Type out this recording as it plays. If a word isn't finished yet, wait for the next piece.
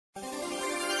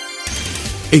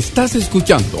Estás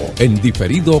escuchando en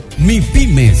diferido Mi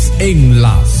Pymes en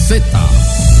la Z.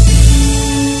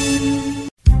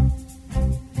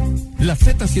 La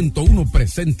Z101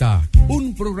 presenta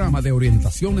un programa de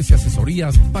orientaciones y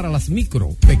asesorías para las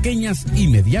micro, pequeñas y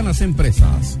medianas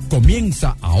empresas.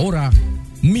 Comienza ahora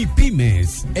Mi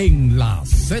Pymes en la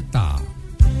Z.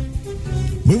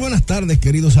 Muy buenas tardes,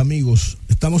 queridos amigos.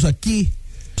 Estamos aquí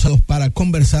para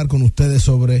conversar con ustedes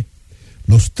sobre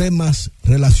los temas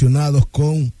relacionados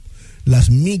con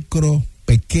las micro,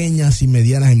 pequeñas y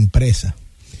medianas empresas.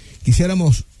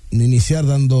 Quisiéramos iniciar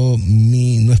dando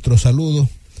nuestro saludo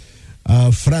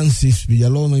a Francis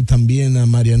Villalona y también a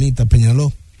Marianita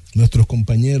Peñaló, nuestros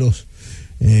compañeros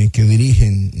que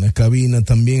dirigen la cabina,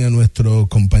 también a nuestro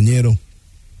compañero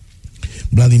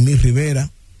Vladimir Rivera,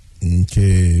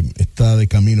 que está de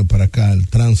camino para acá. El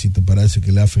tránsito parece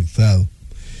que le ha afectado.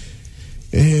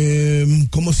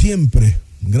 Como siempre,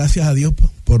 gracias a Dios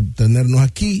por tenernos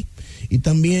aquí y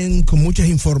también con muchas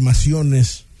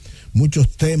informaciones, muchos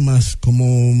temas,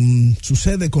 como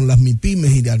sucede con las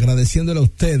MIPYMES, y agradeciéndole a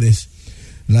ustedes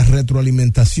la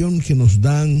retroalimentación que nos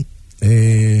dan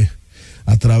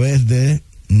a través de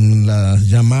las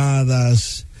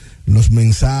llamadas, los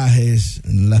mensajes,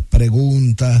 las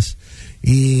preguntas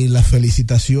y las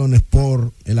felicitaciones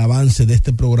por el avance de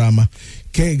este programa,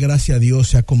 que gracias a Dios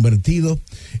se ha convertido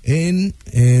en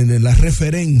la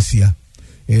referencia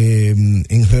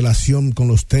en relación con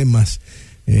los temas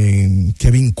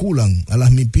que vinculan a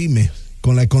las MIPYMES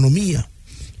con la economía,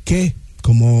 que,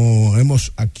 como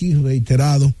hemos aquí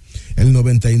reiterado, el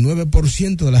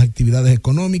 99% de las actividades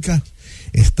económicas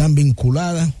están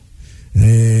vinculadas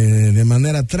de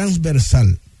manera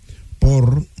transversal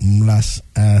por las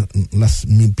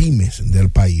MIPYMES del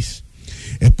país.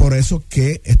 Es por eso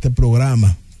que este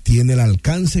programa tiene el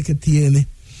alcance que tiene,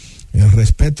 el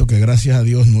respeto que gracias a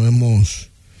Dios no hemos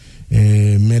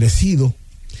merecido,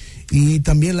 y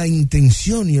también la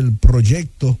intención y el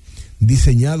proyecto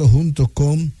diseñado junto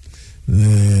con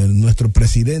nuestro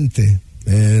presidente,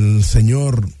 el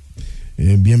señor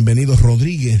Bienvenido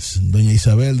Rodríguez, doña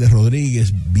Isabel de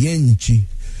Rodríguez, Bienchi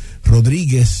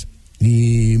Rodríguez,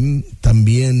 y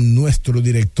también nuestro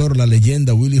director, la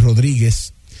leyenda Willy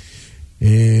Rodríguez,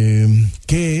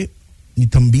 y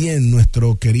también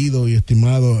nuestro querido y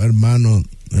estimado hermano,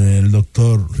 el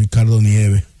doctor Ricardo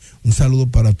Nieves. Un saludo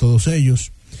para todos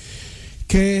ellos,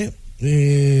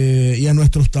 y a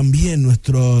nuestros también,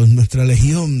 nuestra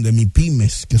legión de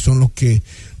MIPYMES, que son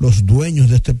los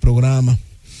dueños de este programa,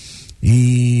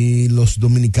 y los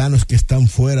dominicanos que están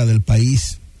fuera del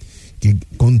país, que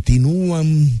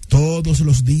continúan todos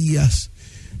los días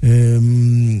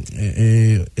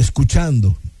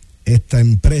escuchando esta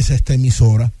empresa, esta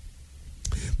emisora,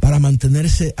 para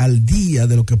mantenerse al día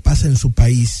de lo que pasa en su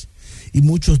país, y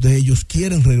muchos de ellos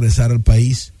quieren regresar al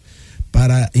país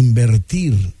para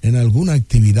invertir en alguna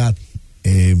actividad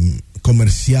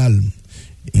comercial,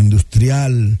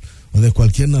 industrial o de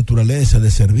cualquier naturaleza,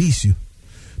 de servicio.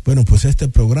 Bueno, pues este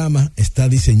programa está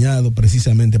diseñado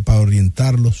precisamente para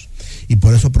orientarlos, y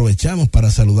por eso aprovechamos para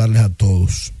saludarles a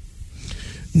todos.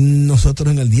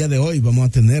 Nosotros en el día de hoy vamos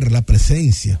a tener la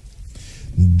presencia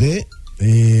de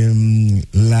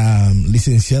la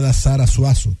licenciada Sara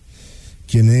Suazo,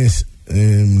 quien es,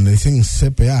 le dicen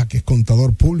CPA, que es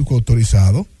contador público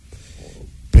autorizado,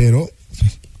 pero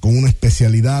con una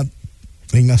especialidad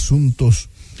en asuntos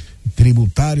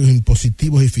tributarios,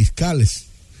 impositivos y fiscales,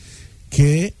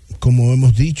 que, como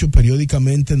hemos dicho,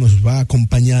 periódicamente nos va a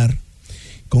acompañar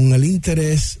con el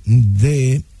interés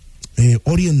de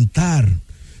orientar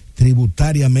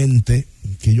tributariamente,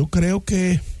 que yo creo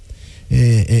que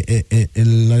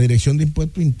la Dirección de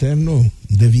Impuestos Internos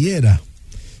debiera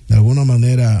de alguna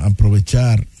manera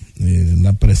aprovechar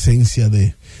la presencia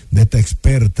de esta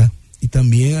experta, y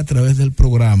también a través del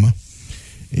programa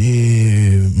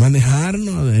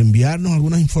manejarnos, enviarnos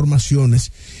algunas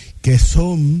informaciones que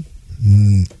son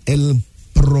el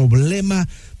problema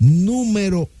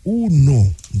número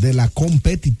uno de la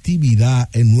competitividad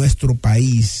en nuestro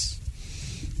país,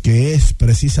 que es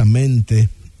precisamente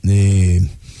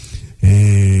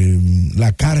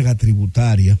la carga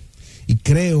tributaria. Y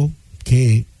creo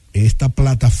que esta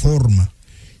plataforma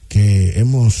que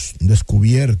hemos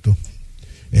descubierto,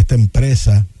 esta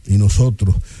empresa y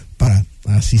nosotros, para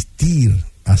asistir,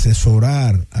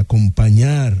 asesorar,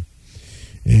 acompañar,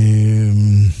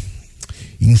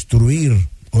 instruir,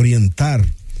 orientar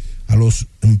a los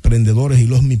emprendedores y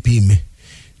los MIPYMES,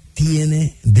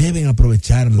 deben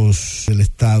aprovechar el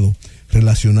Estado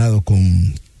relacionado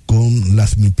con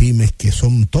las MIPYMES, que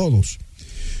son todos.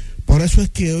 Por eso es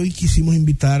que hoy quisimos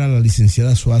invitar a la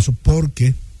licenciada Suazo,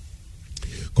 porque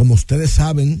como ustedes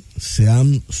saben, se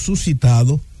han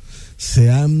suscitado,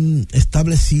 se han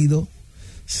establecido,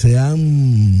 se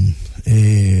han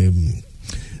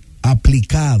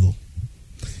aplicado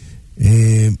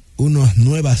unas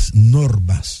nuevas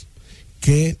normas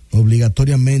que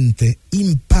obligatoriamente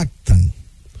impactan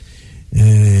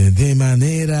de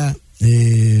manera,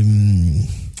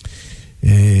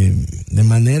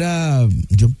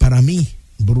 para mí,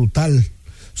 brutal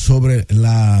sobre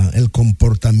el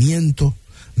comportamiento,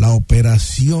 la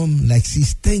operación, la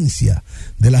existencia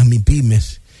de las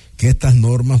MIPYMES, que estas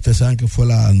normas, ustedes saben que fue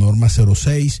la norma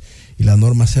 06 y la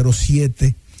norma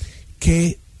 07,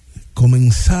 que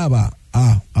comenzaba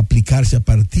a aplicarse a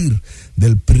partir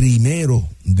del 1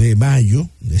 de mayo,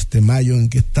 de este mayo en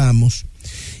que estamos,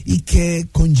 y que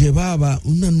conllevaba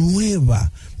un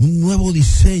nuevo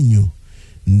diseño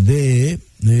de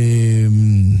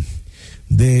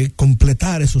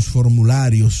completar esos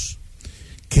formularios,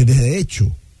 que de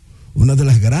hecho una de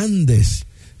las grandes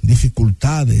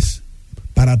dificultades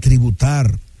para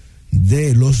tributar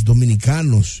de los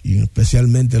dominicanos y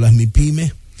especialmente las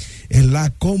MIPYMES es la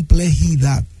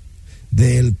complejidad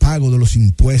del pago de los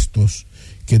impuestos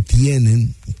que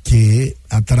tienen que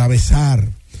atravesar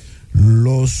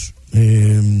las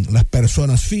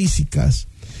personas físicas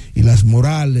y las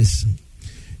morales.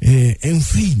 En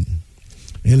fin,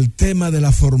 el tema de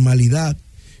la formalidad,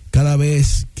 cada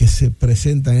vez que se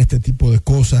presentan este tipo de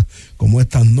cosas, como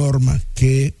estas normas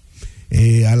que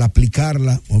al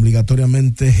aplicarla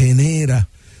obligatoriamente genera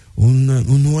una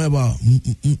nueva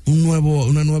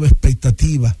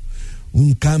expectativa,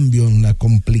 un cambio en la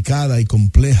complicada y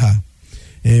compleja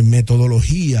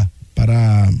metodología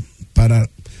para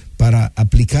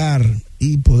aplicar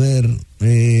y poder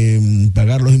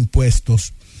pagar los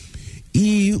impuestos,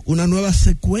 y una nueva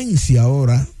secuencia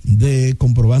ahora de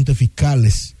comprobantes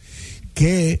fiscales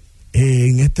que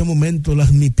en este momento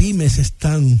las MIPYMES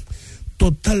están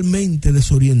totalmente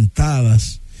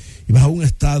desorientadas y bajo un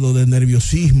estado de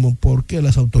nerviosismo, porque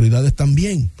las autoridades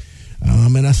también han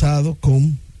amenazado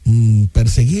con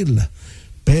perseguirlas,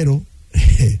 pero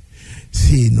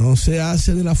si no se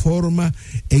hace de la forma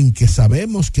en que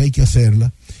sabemos que hay que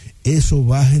hacerla, eso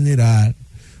va a generar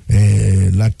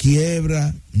la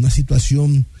quiebra, una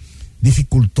situación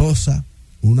dificultosa,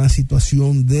 una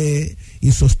situación de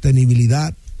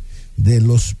insostenibilidad de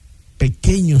los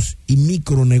pequeños y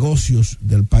micronegocios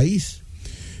del país.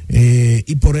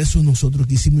 Y por eso nosotros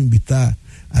quisimos invitar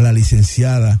a la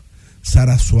licenciada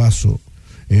Sara Suazo,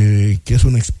 que es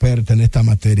una experta en esta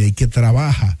materia y que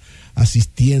trabaja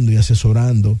asistiendo y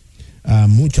asesorando a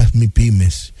muchas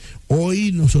MIPYMES.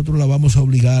 Hoy nosotros la vamos a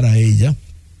obligar a ella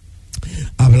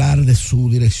a hablar de su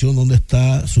dirección, dónde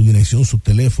está su dirección, su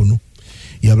teléfono,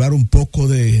 y hablar un poco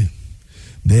de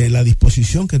la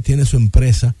disposición que tiene su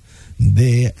empresa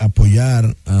de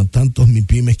apoyar a tantos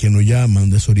MIPYMES que nos llaman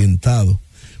desorientados,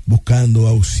 buscando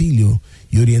auxilio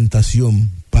y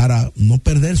orientación para no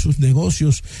perder sus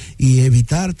negocios y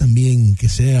evitar también que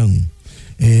sean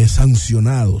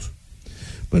sancionados.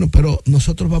 Bueno, pero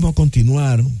nosotros vamos a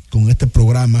continuar con este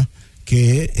programa,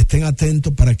 que estén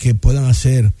atentos para que puedan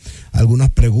hacer algunas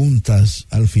preguntas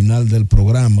al final del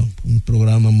programa, un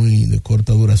programa muy de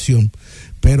corta duración,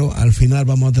 pero al final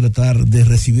vamos a tratar de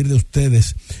recibir de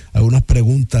ustedes algunas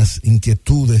preguntas,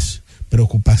 inquietudes,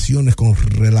 preocupaciones con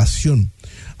relación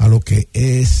a lo que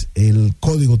es el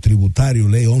Código Tributario,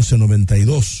 Ley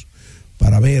 1192,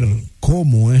 para ver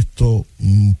cómo esto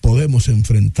podemos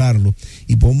enfrentarlo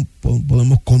y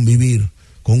podemos convivir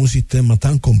con un sistema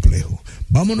tan complejo.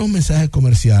 Vámonos a mensajes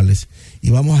comerciales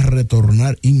y vamos a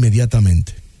retornar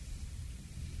inmediatamente.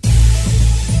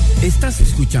 Estás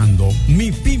escuchando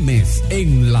MIPYMES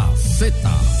en la Z.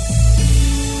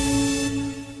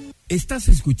 Estás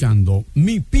escuchando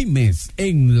MIPYMES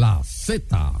en la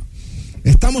Z.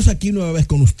 Estamos aquí nueva vez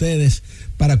con ustedes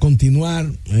para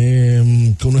continuar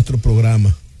con nuestro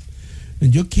programa.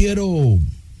 Yo quiero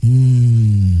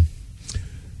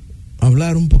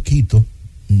hablar un poquito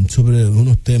sobre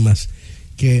unos temas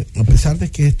que, a pesar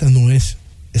de que esta no es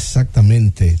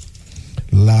exactamente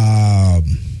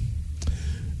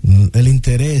el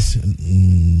interés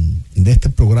de este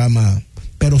programa,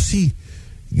 pero sí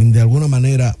de alguna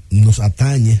manera nos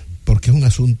atañe, porque es un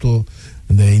asunto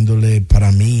de índole,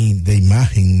 para mí, de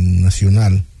imagen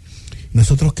nacional.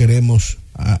 Nosotros queremos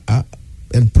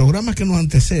el programa que nos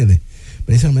antecede,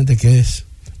 precisamente, que es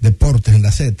Deportes en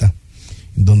la Z,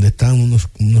 donde están unos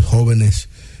jóvenes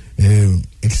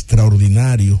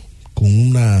extraordinarios, con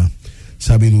una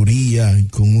sabiduría y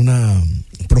con una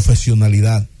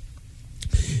profesionalidad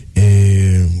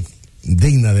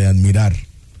digna de admirar.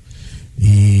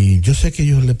 Y yo sé que a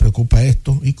ellos les preocupa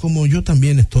esto, y como yo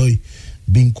también estoy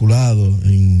vinculado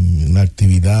en la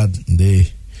actividad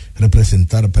de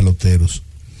representar peloteros.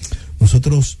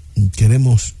 Nosotros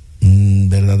queremos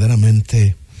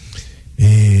verdaderamente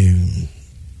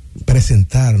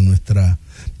presentar nuestra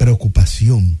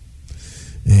preocupación,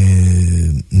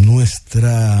 el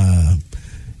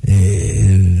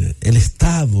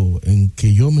estado en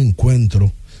que yo me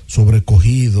encuentro,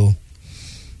 sobrecogido,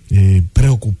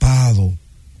 preocupado,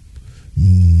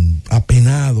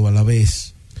 apenado a la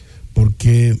vez,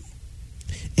 porque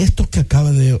esto que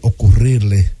acaba de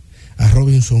ocurrirle a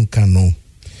Robinson Cano,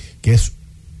 que es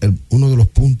uno de los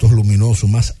puntos luminosos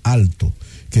más altos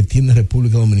que tiene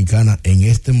República Dominicana en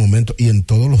este momento y en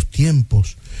todos los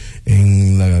tiempos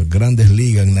en las grandes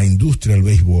ligas, en la industria del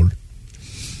béisbol,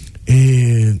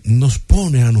 nos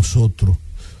pone a nosotros,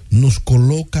 nos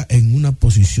coloca en una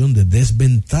posición de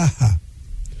desventaja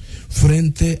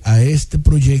frente a este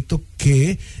proyecto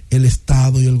que el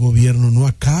Estado y el gobierno no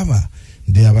acaba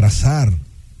de abrazar,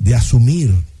 de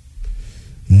asumir,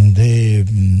 de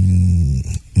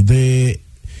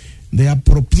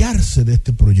apropiarse de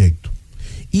este proyecto.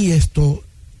 Y esto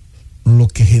lo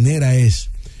que genera es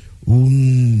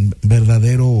un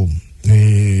verdadero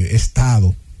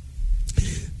estado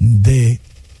de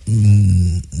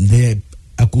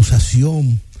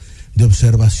acusación, de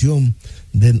observación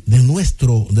de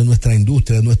nuestra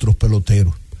industria, de nuestros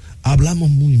peloteros. Hablamos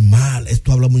muy mal,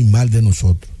 esto habla muy mal de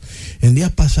nosotros. En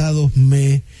días pasados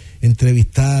me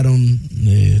entrevistaron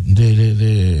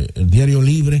del Diario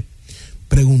Libre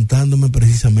preguntándome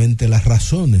precisamente las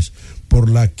razones por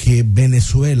las que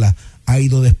Venezuela ha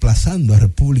ido desplazando a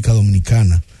República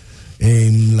Dominicana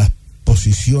en las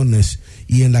posiciones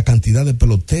y en la cantidad de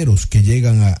peloteros que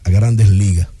llegan a grandes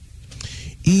ligas.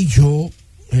 Y yo,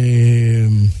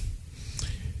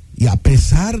 y a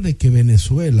pesar de que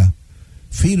Venezuela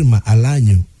firma al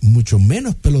año mucho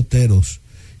menos peloteros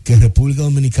que República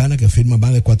Dominicana, que firma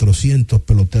más de 400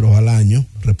 peloteros al año,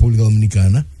 República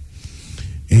Dominicana,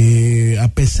 a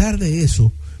pesar de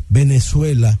eso,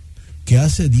 Venezuela, que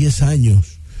hace 10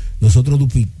 años nosotros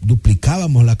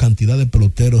duplicábamos la cantidad de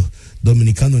peloteros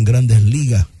dominicanos en grandes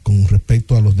ligas con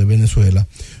respecto a los de Venezuela,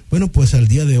 bueno, pues al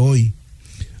día de hoy,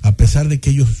 a pesar de que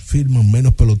ellos firman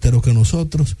menos peloteros que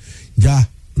nosotros, ya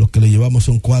los que le llevamos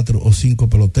son 4 o 5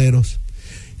 peloteros.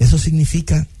 Eso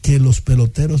significa que los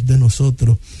peloteros de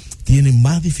nosotros tienen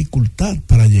más dificultad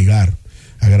para llegar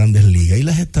a grandes ligas. Y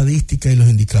las estadísticas y los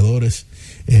indicadores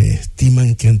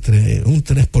estiman que entre un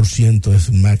 3% es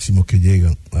el máximo que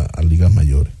llegan a ligas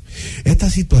mayores. Esta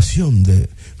situación de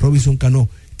Robinson Cano,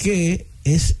 que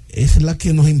es la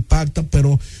que nos impacta,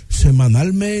 pero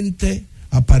semanalmente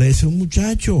aparece un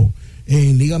muchacho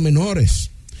en ligas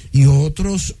menores y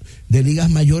otros de ligas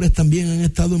mayores también han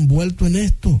estado envueltos en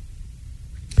esto.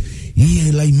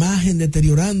 Y la imagen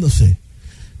deteriorándose,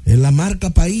 la marca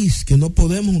país, que no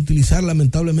podemos utilizar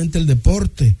lamentablemente el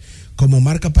deporte como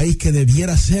marca país, que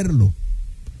debiera hacerlo,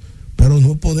 pero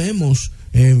no podemos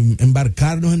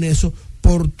embarcarnos en eso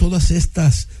por todas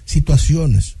estas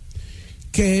situaciones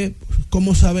que,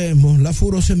 como sabemos, la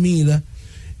furosemida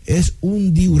es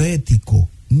un diurético,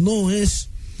 no es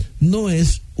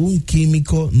un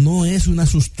químico, no es una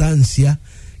sustancia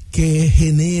que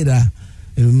genera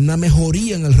una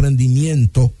mejoría en el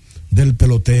rendimiento del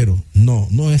pelotero.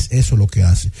 No es eso lo que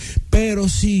hace. Pero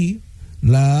sí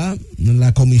la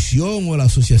comisión o la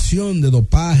asociación de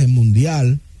dopaje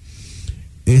mundial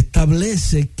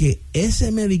establece que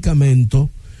ese medicamento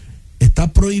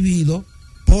está prohibido.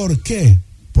 ¿Por qué?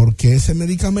 Porque ese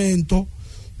medicamento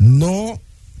no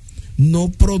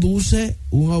produce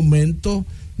un aumento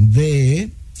de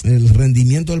el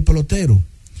rendimiento del pelotero,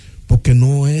 porque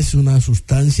no es una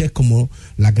sustancia como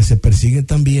la que se persigue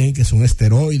también, que son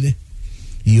esteroides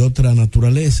y otra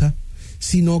naturaleza,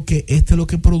 sino que lo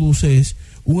que produce es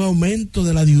un aumento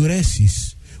de la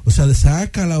diuresis, o sea,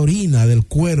 saca la orina del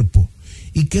cuerpo.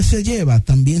 ¿Y qué se lleva?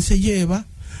 También se lleva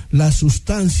las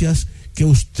sustancias que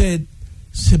usted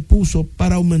se puso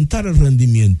para aumentar el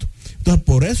rendimiento. Entonces,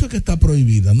 por eso es que está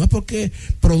prohibida. No es porque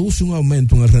produce un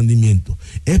aumento en el rendimiento,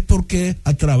 es porque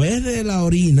a través de la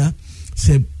orina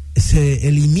se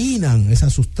eliminan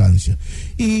esas sustancias.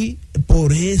 Y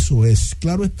por eso es,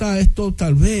 claro está, esto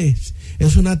tal vez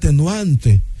es un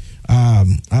atenuante a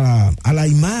la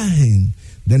imagen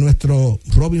de nuestro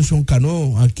Robinson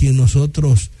Cano, a quien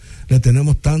nosotros le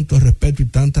tenemos tanto respeto y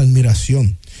tanta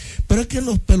admiración. Pero es que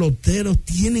los peloteros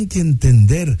tienen que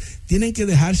entender, tienen que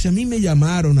dejarse. A mí me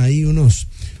llamaron ahí unos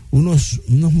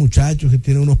muchachos que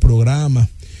tienen unos programas,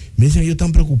 me dicen que ellos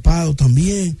están preocupados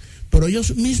también, pero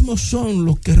ellos mismos son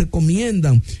los que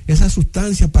recomiendan esas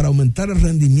sustancias para aumentar el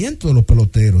rendimiento de los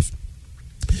peloteros.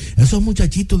 Esos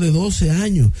muchachitos de 12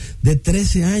 años, de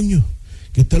 13 años,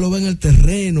 que usted lo ve en el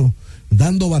terreno,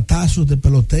 dando batazos de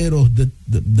peloteros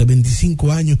de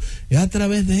 25 años, es a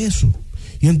través de eso.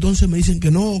 Y entonces me dicen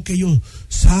que no, que ellos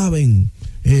saben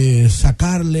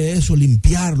sacarle eso,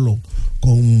 limpiarlo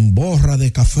con borra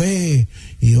de café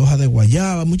y hoja de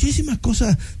guayaba, muchísimas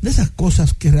cosas, de esas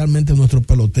cosas que realmente nuestro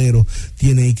pelotero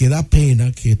tiene, y que da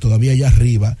pena que todavía allá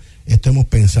arriba estemos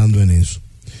pensando en eso.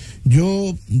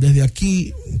 Yo desde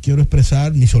aquí quiero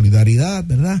expresar mi solidaridad,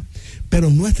 ¿verdad? Pero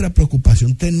nuestra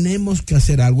preocupación, tenemos que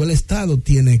hacer algo. El Estado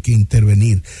tiene que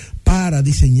intervenir para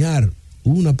diseñar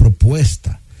una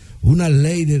propuesta, una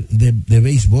ley de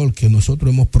béisbol que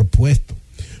nosotros hemos propuesto,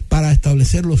 para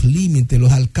establecer los límites,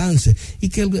 los alcances, y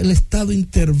que el Estado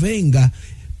intervenga,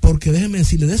 porque déjeme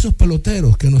decirle, de esos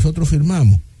peloteros que nosotros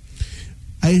firmamos,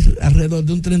 hay alrededor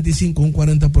de un 35, un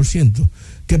 40%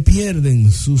 que pierden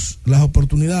las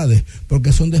oportunidades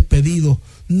porque son despedidos,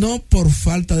 no por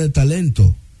falta de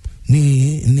talento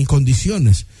ni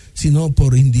condiciones, sino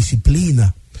por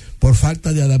indisciplina, por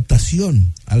falta de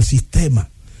adaptación al sistema.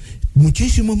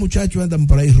 Muchísimos muchachos andan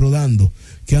por ahí rodando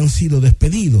que han sido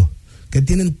despedidos, que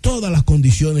tienen todas las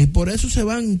condiciones, y por eso se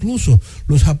van, incluso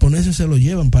los japoneses se lo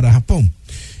llevan para Japón.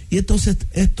 Y entonces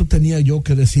esto tenía yo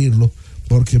que decirlo,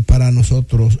 porque para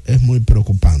nosotros es muy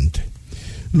preocupante.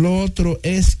 Lo otro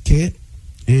es que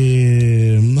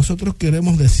nosotros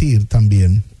queremos decir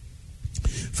también,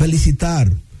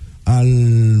 felicitar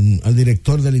al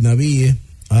director del INAVIE,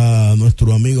 a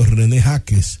nuestro amigo René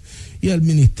Jaques, y al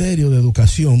Ministerio de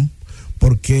Educación,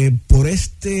 porque por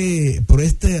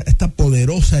esta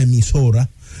poderosa emisora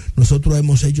nosotros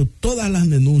hemos hecho todas las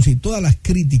denuncias y todas las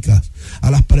críticas a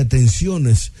las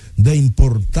pretensiones de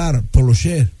importar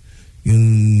poloché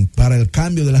para el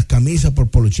cambio de las camisas por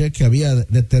poloché que había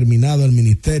determinado el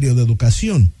Ministerio de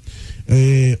Educación,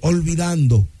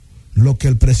 olvidando lo que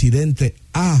el presidente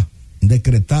ha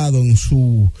decretado en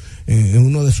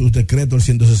uno de sus decretos,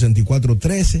 el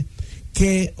 164.13,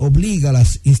 que obliga a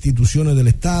las instituciones del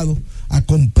Estado a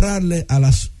comprarle a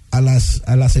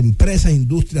las empresas,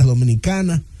 industrias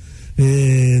dominicanas,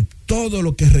 todo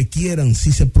lo que requieran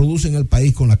si se produce en el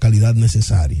país con la calidad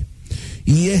necesaria.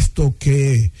 Y esto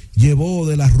que llevó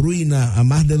de la ruina a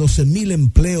más de 12,000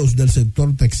 empleos del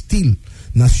sector textil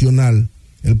nacional,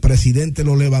 el presidente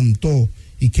lo levantó,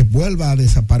 y que vuelva a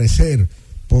desaparecer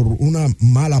por una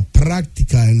mala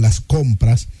práctica en las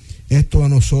compras. Esto a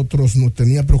nosotros nos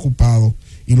tenía preocupado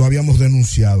y lo habíamos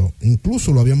denunciado.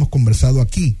 Incluso lo habíamos conversado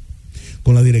aquí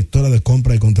con la directora de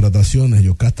compra y contrataciones,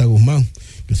 Yocasta Guzmán,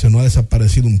 que se nos ha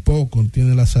desaparecido un poco,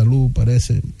 tiene la salud,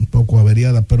 parece un poco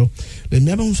averiada, pero le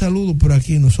enviamos un saludo por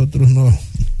aquí. Nosotros no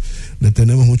le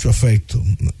tenemos mucho afecto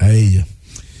a ella.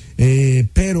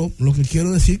 Pero lo que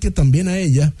quiero decir que también a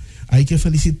ella hay que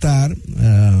felicitar,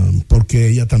 porque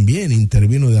ella también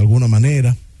intervino de alguna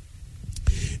manera.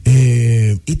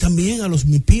 Y también a los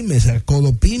MIPYMES, a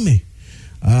Codopyme,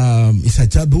 a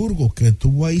Isachá Durgo, que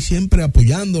estuvo ahí siempre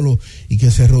apoyándolo y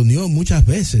que se reunió muchas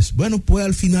veces. Bueno, pues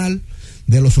al final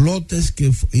de los lotes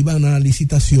que iban a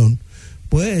licitación,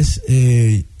 pues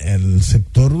el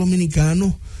sector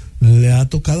dominicano le ha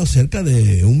tocado cerca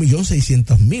de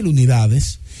 1.600.000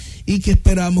 unidades, y que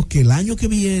esperamos que el año que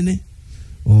viene,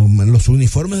 o los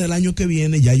uniformes del año que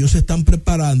viene, ya ellos se están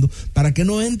preparando para que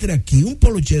no entre aquí un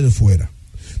poloché de fuera,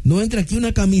 no entre aquí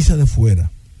una camisa de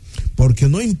fuera, porque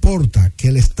no importa que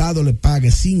el Estado le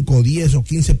pague 5, 10 o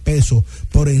 15 pesos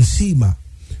por encima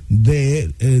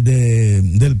del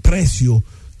precio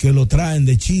que lo traen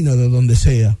de China, de donde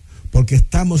sea, porque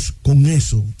estamos con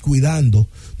eso, cuidando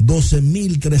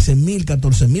 12,000, 13,000,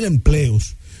 14,000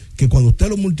 empleos, que cuando usted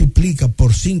lo multiplica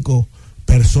por 5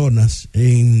 personas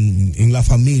en la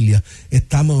familia,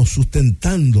 estamos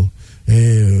sustentando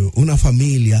una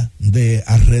familia de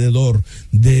alrededor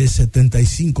de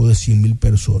 75, de 100,000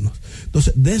 personas.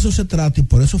 Entonces, de eso se trata, y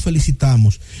por eso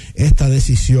felicitamos esta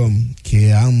decisión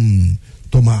que han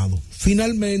tomado.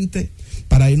 Finalmente,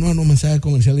 para irnos a los mensajes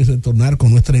comerciales y retornar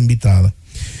con nuestra invitada,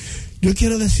 yo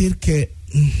quiero decir que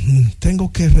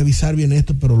tengo que revisar bien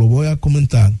esto, pero lo voy a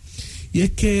comentar. Y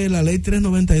es que la ley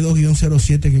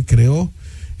 392-07 que creó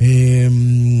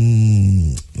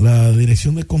la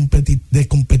Dirección de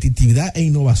Competitividad e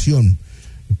Innovación,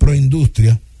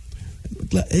 Proindustria,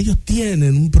 ellos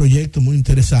tienen un proyecto muy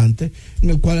interesante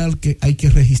en el cual hay que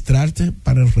registrarte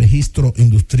para el registro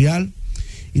industrial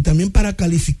y también para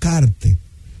calificarte.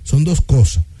 Son dos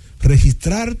cosas,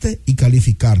 registrarte y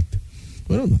calificarte.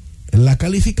 Bueno, la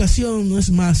calificación no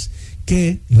es más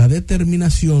que la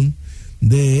determinación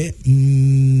de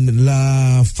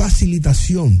la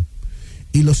facilitación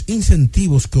y los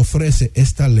incentivos que ofrece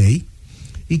esta ley,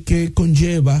 y que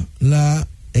conlleva la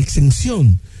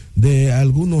exención de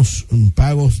algunos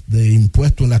pagos de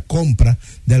impuestos en la compra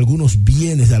de algunos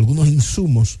bienes, de algunos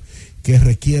insumos que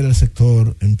requiere el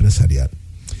sector empresarial.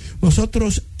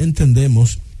 Nosotros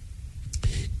entendemos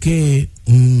que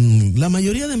la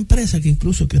mayoría de empresas que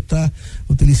incluso que está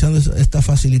utilizando esta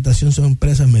facilitación son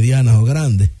empresas medianas o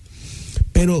grandes,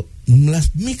 pero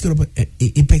las micro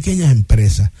y pequeñas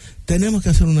empresas tenemos que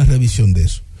hacer una revisión de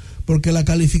eso, porque la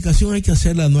calificación hay que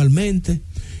hacerla anualmente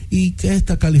y que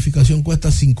esta calificación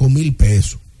cuesta 5,000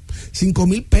 pesos.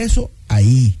 5,000 pesos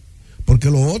ahí, porque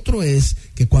lo otro es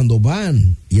que cuando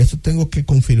van, y eso tengo que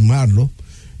confirmarlo,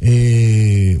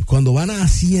 cuando van a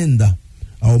Hacienda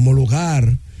a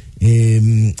homologar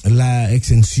la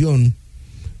exención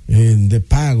de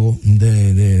pago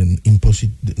de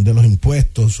los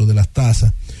impuestos o de las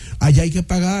tasas, allá hay que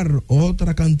pagar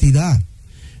otra cantidad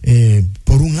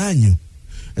por un año.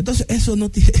 Entonces eso no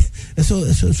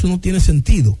tiene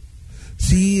sentido.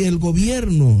 Si el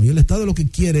gobierno y el Estado lo que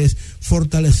quiere es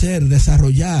fortalecer,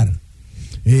 desarrollar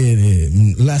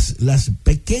las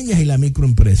pequeñas y la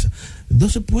microempresa, no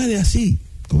se puede así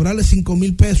cobrarle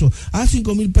 5,000 pesos.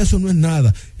 5,000 pesos no es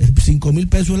nada. 5,000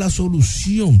 pesos es la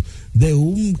solución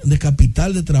de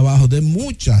capital de trabajo de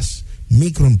muchas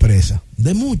microempresas,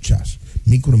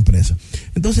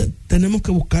 Entonces tenemos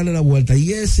que buscarle la vuelta,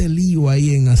 y ese lío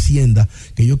ahí en Hacienda,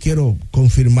 que yo quiero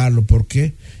confirmarlo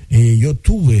porque yo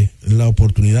tuve la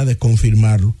oportunidad de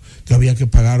confirmarlo, que había que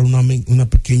pagar una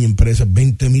pequeña empresa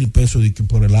 20,000 pesos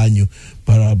por el año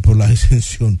por la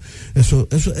exención. Eso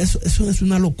es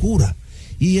una locura,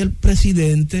 y el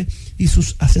presidente y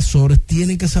sus asesores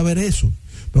tienen que saber eso,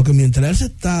 porque mientras él se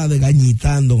está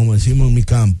degañitando, como decimos en mi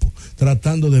campo,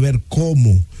 tratando de ver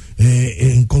cómo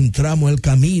encontramos el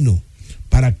camino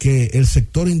para que el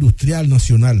sector industrial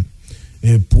nacional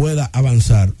pueda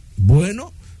avanzar.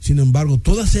 Bueno, sin embargo,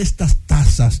 todas estas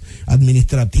tasas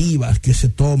administrativas que se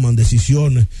toman,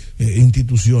 decisiones,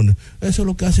 instituciones, eso es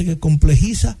lo que hace que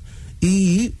complejiza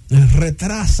y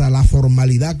retrasa la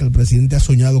formalidad que el presidente ha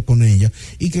soñado con ella,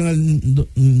 y que en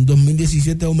el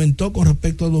 2017 aumentó con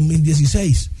respecto al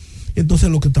 2016. Entonces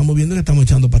lo que estamos viendo es que estamos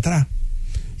echando para atrás,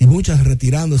 y muchas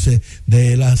retirándose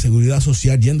de la seguridad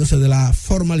social, yéndose de la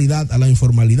formalidad a la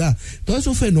informalidad. Todos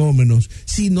esos fenómenos,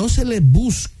 si no se les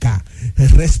busca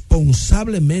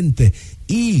responsablemente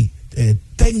y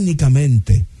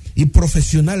técnicamente y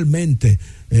profesionalmente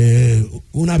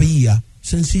una vía,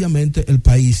 sencillamente el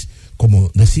país,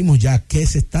 como decimos ya, que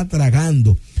se está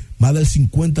tragando más del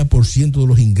 50% de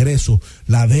los ingresos,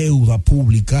 la deuda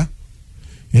pública,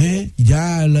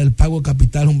 ya el pago de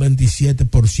capital es un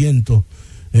 27%,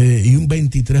 y un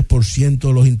 23%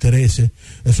 de los intereses.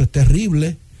 Eso es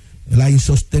terrible. La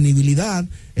insostenibilidad,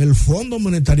 el Fondo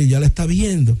Monetario ya la está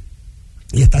viendo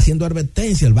y está haciendo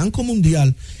advertencia. El Banco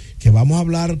Mundial, que vamos a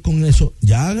hablar con eso,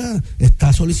 ya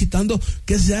está solicitando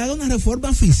que se haga una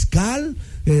reforma fiscal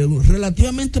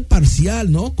relativamente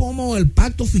parcial, no como el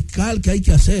pacto fiscal que hay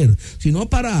que hacer, sino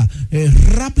para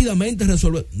rápidamente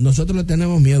resolver. Nosotros le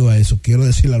tenemos miedo a eso, quiero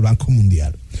decirle al Banco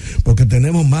Mundial, porque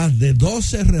tenemos más de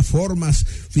 12 reformas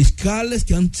fiscales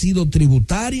que han sido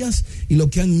tributarias, y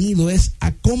lo que han ido es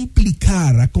a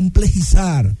complejizar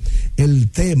el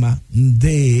tema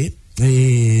de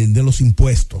los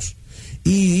impuestos,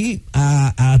 y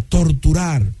a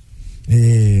torturar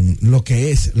lo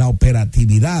que es la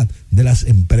operatividad de las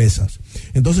empresas.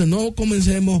 Entonces no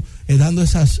comencemos dando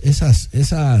esas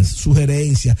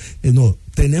sugerencias. No,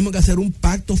 tenemos que hacer un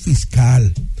pacto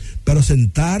fiscal, pero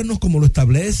sentarnos como lo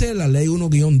establece la ley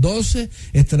 1-12,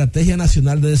 Estrategia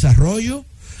Nacional de Desarrollo,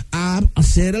 a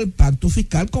hacer el pacto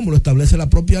fiscal como lo establece la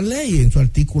propia ley en su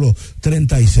artículo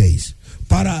 36,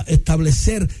 para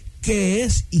establecer qué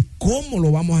es y cómo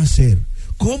lo vamos a hacer,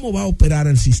 cómo va a operar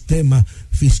el sistema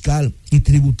fiscal y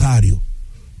tributario,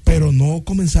 pero no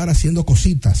comenzar haciendo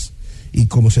cositas, y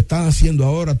como se están haciendo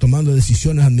ahora, tomando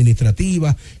decisiones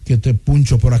administrativas, que te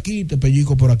puncho por aquí, te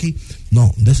pellizco por aquí.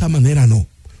 No, de esa manera no,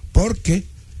 porque,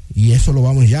 y eso lo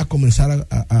vamos ya a comenzar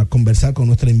a conversar con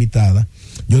nuestra invitada,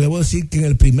 yo debo decir que en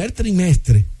el primer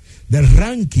trimestre del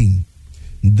ranking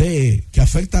que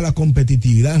afecta a la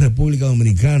competitividad en República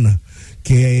Dominicana,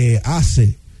 que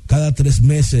hace cada 3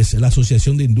 meses la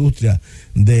Asociación de Industria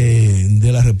de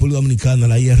la República Dominicana,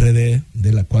 la IRD,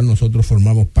 de la cual nosotros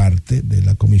formamos parte de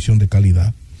la Comisión de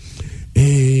Calidad,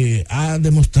 ha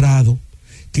demostrado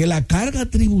que la carga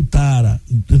tributaria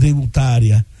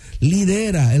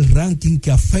lidera el ranking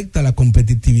que afecta a la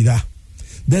competitividad.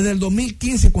 Desde el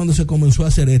 2015, cuando se comenzó a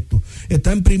hacer esto,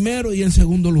 está en primero y en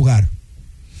segundo lugar.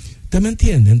 ¿Usted me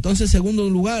entiende? Entonces, en segundo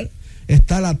lugar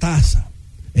está la tasa.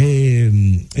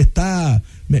 Está,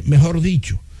 mejor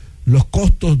dicho, los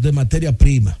costos de materia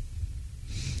prima.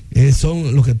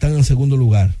 Son los que están en segundo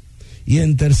lugar. Y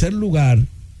en tercer lugar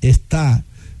está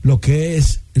lo que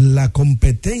es la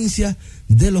competencia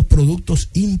de los productos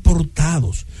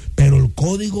importados. Pero el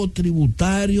código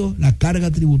tributario, la carga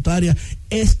tributaria,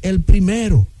 es el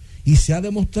primero. Y se ha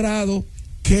demostrado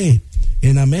que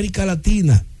en América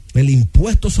Latina el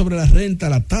impuesto sobre la renta,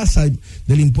 la tasa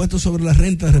del impuesto sobre la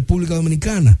renta de República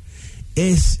Dominicana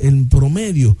es en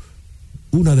promedio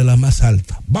una de las más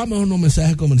altas. Vamos a unos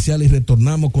mensajes comerciales y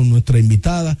retornamos con nuestra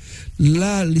invitada,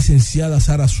 la licenciada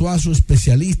Sara Suazo,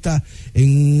 especialista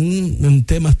en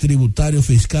temas tributarios,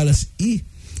 fiscales y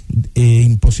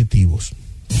impositivos.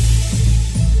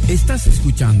 Estás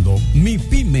escuchando Mi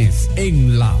Pymes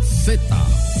en la Z.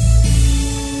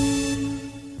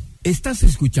 Estás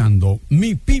escuchando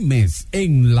Mi Pymes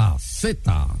en la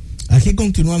Z. Aquí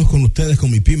continuamos con ustedes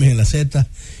con Mi Pymes en la Z.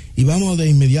 Y vamos de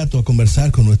inmediato a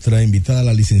conversar con nuestra invitada,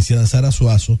 la licenciada Sara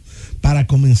Suazo, para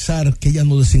comenzar que ella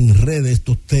nos desenrede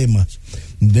estos temas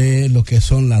de lo que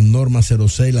son las normas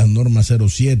 06, las normas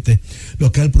 07,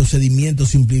 lo que es el procedimiento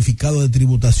simplificado de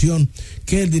tributación,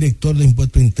 que el director de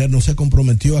Impuestos Internos se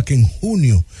comprometió a que en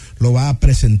junio lo va a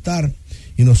presentar.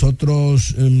 Y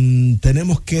nosotros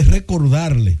tenemos que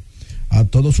recordarle a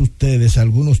todos ustedes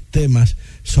algunos temas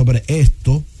sobre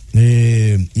esto.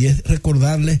 Y es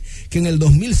recordarles que en el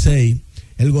 2006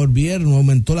 el gobierno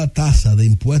aumentó la tasa de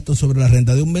impuestos sobre la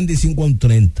renta de un 25 a un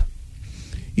 30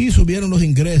 y subieron los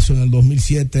ingresos en el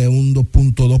 2007 a un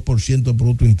 2.2% del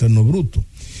Producto Interno Bruto.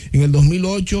 En el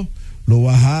 2008 lo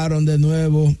bajaron de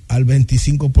nuevo al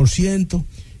 25%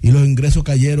 y los ingresos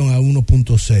cayeron a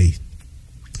 1.6%.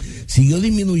 Siguió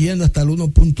disminuyendo hasta el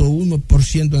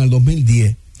 1.1% en el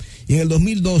 2010 y en el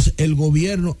 2012 el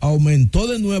gobierno aumentó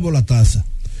de nuevo la tasa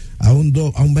a un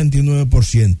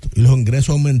 29%, y los ingresos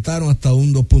aumentaron hasta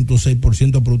un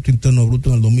 2.6% del Producto Interno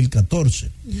Bruto en el 2014.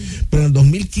 Pero en el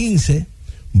 2015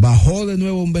 bajó de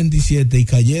nuevo un 27% y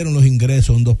cayeron los ingresos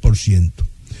a un 2%.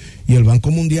 Y el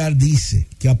Banco Mundial dice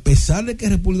que a pesar de que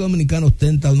República Dominicana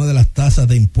ostenta una de las tasas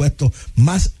de impuestos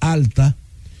más altas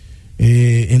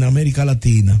en América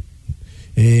Latina,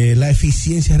 la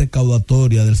eficiencia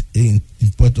recaudatoria del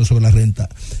impuesto sobre la renta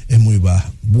es muy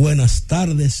baja. Buenas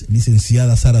tardes,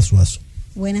 licenciada Sara Suazo.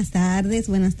 Buenas tardes,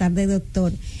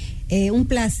 doctor. Un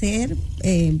placer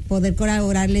poder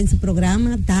colaborarle en su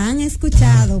programa tan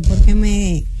escuchado, porque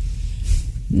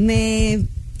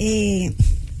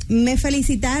me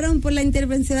felicitaron por la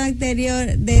intervención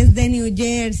anterior desde New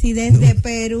Jersey, desde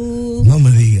Perú. No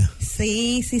me diga.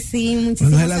 Sí, muchísimos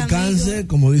bueno, el alcance, amigos.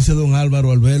 Como dice don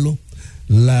Álvaro Albelo,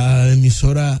 la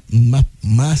emisora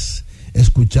más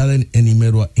escuchada en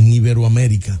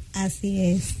Iberoamérica. Así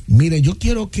es. Mire, yo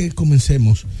quiero que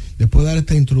comencemos, después de dar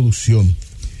esta introducción,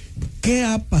 ¿qué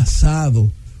ha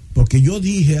pasado? Porque yo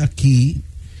dije aquí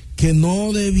que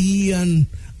no debían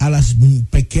a las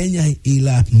pequeñas y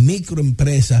las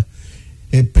microempresas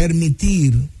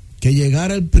permitir que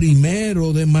llegara el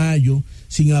 1 de mayo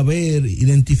sin haber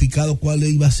identificado cuál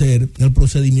iba a ser el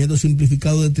procedimiento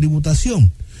simplificado de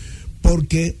tributación.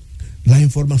 Porque las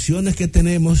informaciones que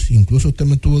tenemos, incluso usted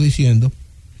me estuvo diciendo,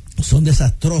 son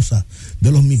desastrosas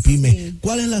de los MIPYMES. Sí.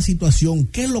 ¿Cuál es la situación?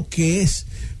 ¿Qué es lo que es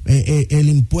el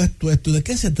impuesto esto? ¿De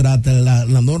qué se trata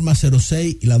la norma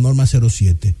 06 y la norma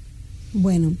 07?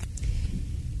 Bueno,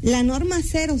 la norma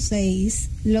 06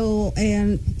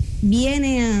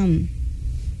 viene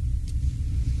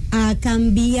a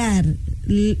cambiar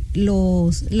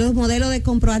los modelos de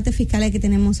comprobantes fiscales que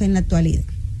tenemos en la actualidad.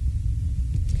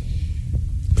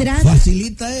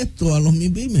 ¿Facilita esto a los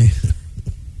MIPYMES?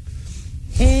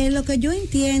 Lo que yo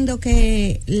entiendo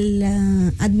que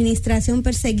la administración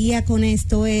perseguía con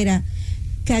esto era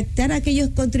captar a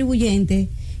aquellos contribuyentes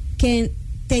que,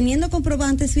 teniendo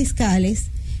comprobantes fiscales,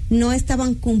 no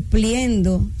estaban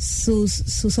cumpliendo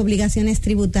sus obligaciones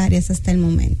tributarias hasta el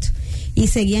momento y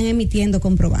seguían emitiendo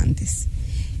comprobantes.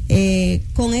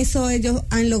 Con eso ellos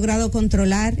han logrado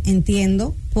controlar,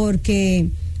 entiendo, porque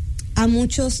a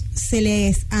muchos se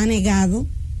les ha negado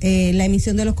la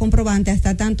emisión de los comprobantes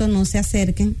hasta tanto no se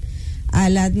acerquen a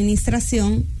la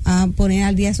administración a poner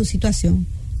al día su situación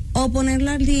o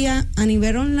ponerla al día a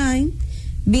nivel online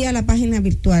vía la página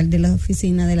virtual de la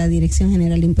oficina de la Dirección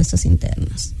General de Impuestos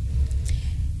Internos.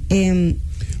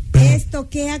 Esto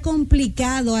que ha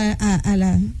complicado a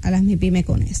las MIPYMES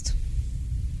con esto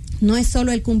no es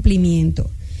solo el cumplimiento,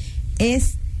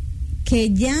 es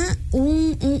que ya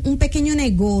un pequeño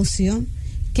negocio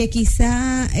que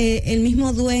quizá el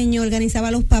mismo dueño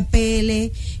organizaba los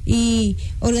papeles y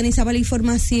organizaba la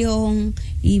información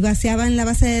y vaciaba en la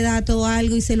base de datos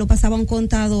algo y se lo pasaba a un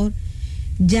contador,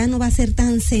 ya no va a ser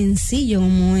tan sencillo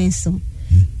como eso,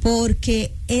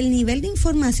 porque el nivel de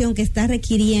información que está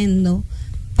requiriendo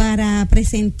para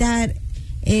presentar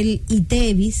el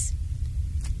ITEVIS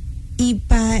y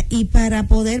para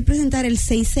poder presentar el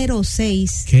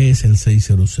 606. ¿Qué es el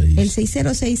 606? El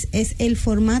 606 es el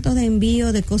formato de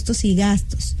envío de costos y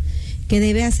gastos que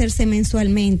debe hacerse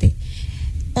mensualmente.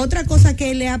 Otra cosa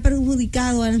que le ha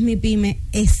perjudicado a las MIPYME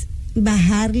es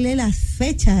bajarle la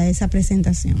fecha a esa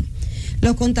presentación.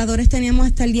 Los contadores teníamos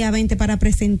hasta el día 20 para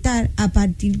presentar. A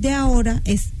partir de ahora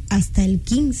es hasta el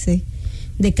 15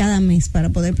 de cada mes para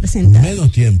poder presentar.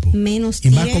 Menos tiempo. Menos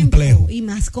tiempo. Más complejo. Y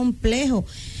más complejo.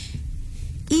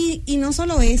 Y no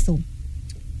solo eso.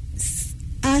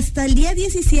 Hasta el día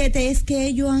 17 es que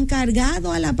ellos han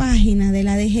cargado a la página de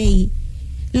la DGI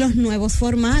los nuevos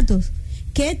formatos.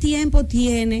 ¿Qué tiempo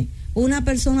tiene una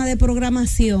persona de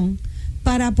programación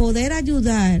para poder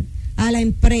ayudar a la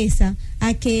empresa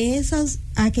a que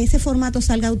ese formato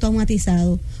salga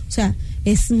automatizado? O sea,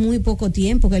 es muy poco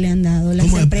tiempo que le han dado.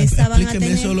 Las empresas van a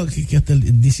tener... eso que hasta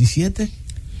el 17.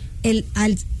 El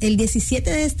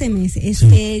 17 de este mes es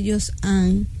que ellos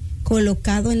han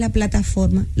colocado en la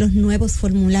plataforma los nuevos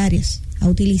formularios a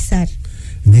utilizar.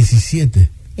 17.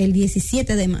 El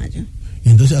 17 de mayo. ¿Y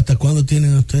entonces hasta cuándo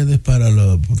tienen ustedes para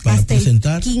hasta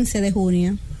presentar? El 15 de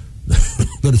junio.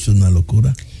 Pero es una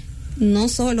locura. No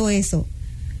solo eso.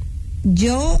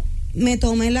 Yo me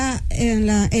tomé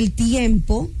el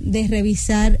tiempo de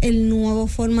revisar el nuevo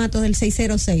formato del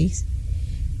 606.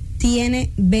 Tiene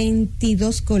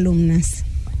 22 columnas.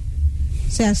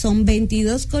 O sea, son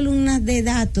 22 columnas de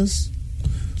datos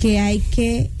que hay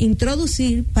que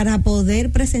introducir para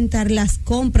poder presentar las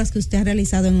compras que usted ha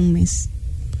realizado en un mes.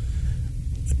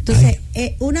 Entonces,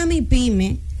 una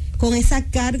MIPYME con esa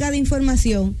carga de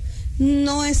información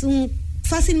no es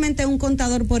fácilmente un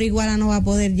contador por igual no va a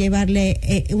poder llevarle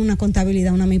una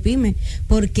contabilidad a una MIPYME,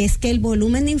 porque es que el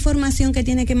volumen de información que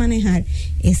tiene que manejar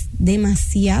es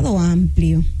demasiado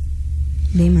amplio.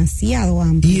 Demasiado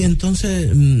amplio. Y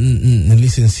entonces,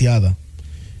 licenciada,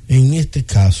 en este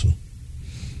caso,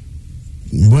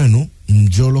 bueno,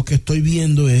 yo lo que estoy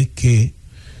viendo es que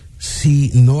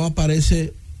si no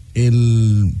aparece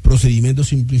el procedimiento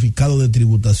simplificado de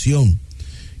tributación,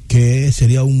 que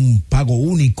sería un pago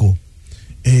único,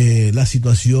 la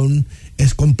situación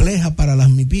es compleja para las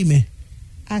MIPYME.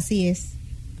 Así es.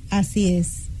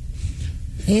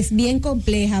 Es bien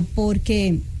compleja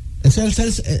porque... Ese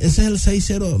es el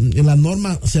 60, la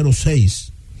norma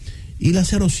 06. ¿Y la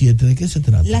 07 de qué se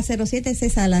trata? La 07 es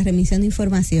esa, la remisión de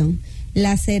información.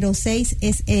 La 06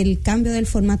 es el cambio del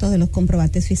formato de los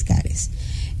comprobantes fiscales.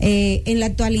 En la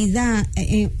actualidad,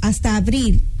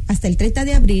 hasta el 30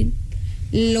 de abril,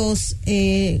 los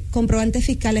comprobantes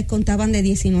fiscales contaban de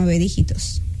 19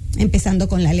 dígitos, empezando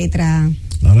con la letra A.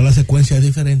 Ahora la secuencia es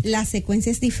diferente. La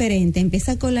secuencia es diferente,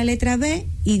 empieza con la letra B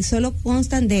y solo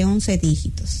constan de 11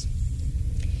 dígitos.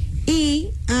 Y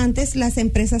antes las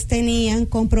empresas tenían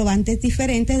comprobantes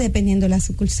diferentes dependiendo de las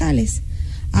sucursales.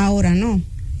 Ahora no,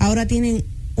 ahora tienen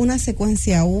una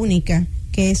secuencia única,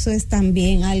 que eso es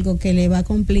también algo que le va a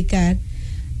complicar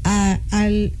a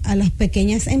las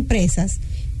pequeñas empresas,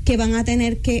 que van a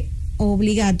tener que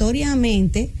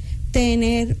obligatoriamente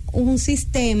tener un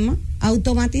sistema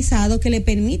automatizado que le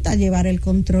permita llevar el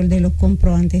control de los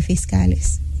comprobantes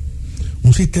fiscales.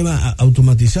 Un sistema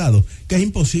automatizado, que es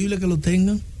imposible que lo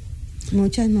tengan.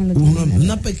 Muchas no lo tienen.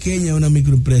 Una pequeña, una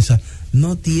microempresa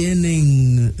no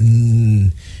tienen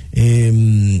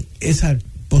esa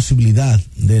posibilidad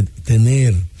de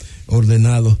tener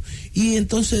ordenados. Y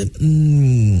entonces,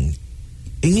 en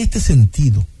este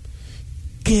sentido,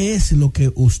 ¿qué es lo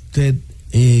que usted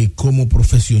como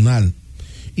profesional,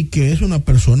 y que es una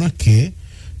persona que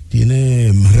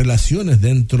tiene relaciones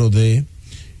dentro de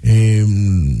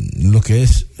lo que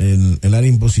es el área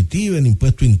impositiva, el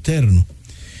impuesto interno,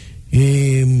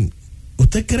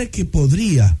 usted cree que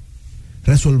podría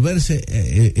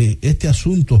resolverse este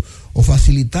asunto o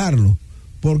facilitarlo?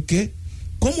 Porque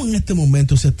 ¿cómo en este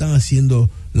momento se están haciendo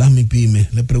las MIPYME?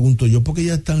 Le pregunto yo, porque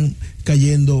ya están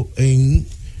cayendo en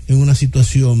una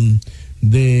situación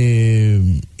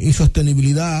de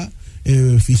insostenibilidad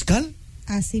fiscal.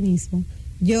 Así mismo.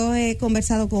 Yo he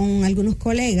conversado con algunos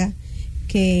colegas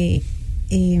que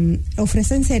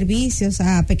ofrecen servicios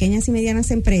a pequeñas y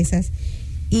medianas empresas,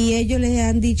 y ellos les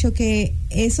han dicho que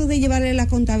eso de llevarle la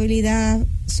contabilidad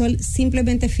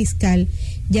simplemente fiscal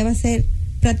ya va a ser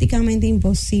prácticamente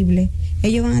imposible.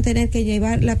 Ellos van a tener que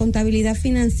llevar la contabilidad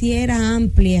financiera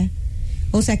amplia.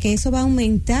 O sea que eso va a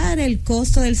aumentar el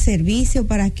costo del servicio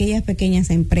para aquellas pequeñas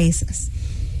empresas.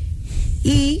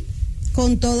 Y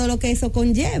con todo lo que eso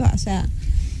conlleva, o sea,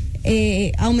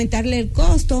 aumentarle el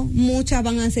costo, muchas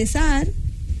van a cesar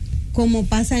como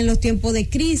pasa en los tiempos de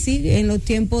crisis, en los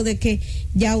tiempos de que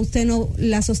ya usted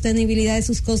la sostenibilidad de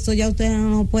sus costos ya usted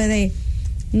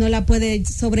no la puede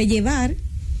sobrellevar,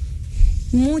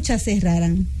 muchas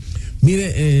cerrarán.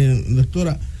 Mire,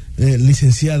 doctora,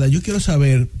 licenciada, yo quiero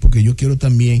saber, porque yo quiero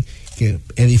también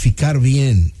edificar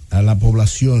bien a la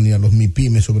población y a los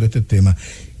MIPYMES sobre este tema,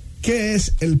 ¿qué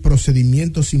es el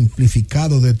procedimiento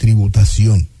simplificado de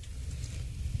tributación?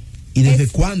 ¿Y desde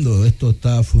cuándo esto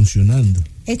está funcionando?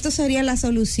 Esto sería la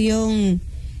solución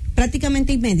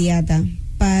prácticamente inmediata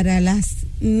para las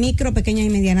micro, pequeñas y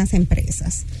medianas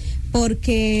empresas,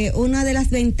 porque una de las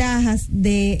ventajas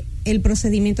de el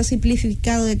procedimiento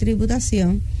simplificado de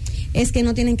tributación es que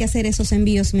no tienen que hacer esos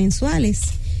envíos mensuales,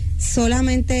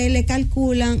 solamente le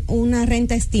calculan una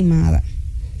renta estimada,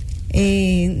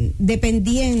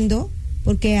 dependiendo,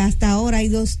 porque hasta ahora hay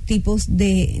dos tipos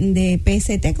de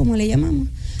PST, como le llamamos.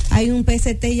 Hay un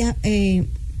PST ya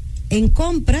en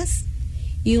compras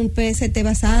y un PST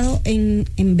basado en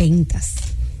ventas.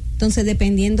 Entonces,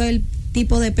 dependiendo del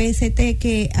tipo de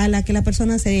PST a la que la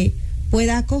persona se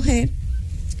pueda acoger,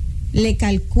 le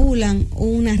calculan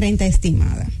una renta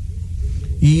estimada.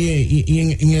 Y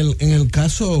en el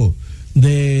caso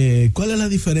de, ¿cuál es la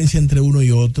diferencia entre uno y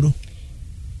otro?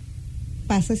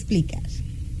 Paso a explicar.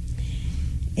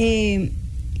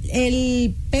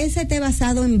 El PST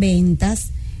basado en ventas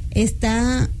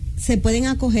se pueden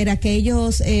acoger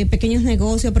aquellos pequeños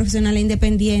negocios profesionales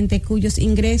independientes cuyos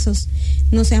ingresos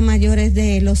no sean mayores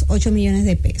de los 8 millones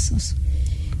de pesos,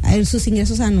 sus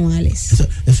ingresos anuales.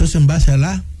 Eso es en base a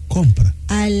la compra.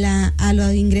 A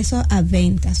los ingresos a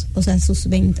ventas, o sea, sus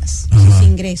ventas, sus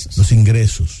ingresos. Los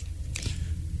ingresos.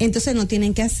 Entonces no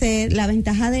tienen que hacer, la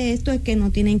ventaja de esto es que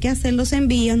no tienen que hacer los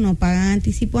envíos, no pagan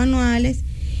anticipos anuales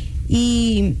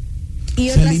y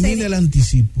se elimina el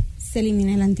anticipo. Se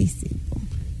elimina el anticipo.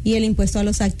 Y el impuesto a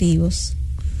los activos.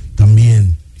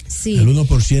 También. Sí. El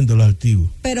 1% de los activos.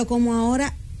 Pero como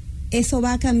ahora eso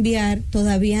va a cambiar,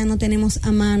 todavía no tenemos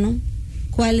a mano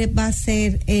cuál va a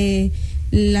ser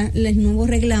los nuevos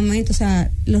reglamentos, o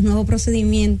sea, los nuevos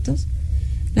procedimientos,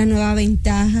 las nuevas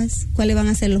ventajas, cuáles van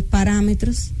a ser los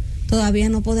parámetros. Todavía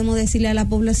no podemos decirle a la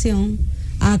población,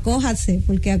 acójase,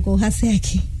 porque acójase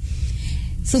aquí.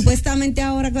 Supuestamente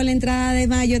ahora con la entrada de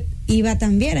mayo iba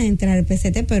también a entrar el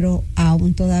PCT, pero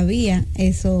aún todavía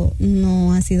eso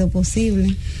no ha sido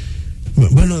posible.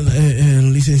 Bueno,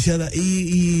 licenciada,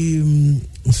 y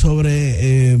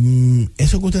sobre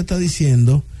eso que usted está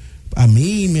diciendo, a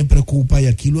mí me preocupa, y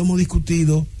aquí lo hemos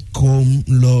discutido con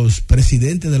los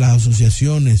presidentes de las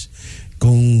asociaciones,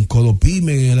 con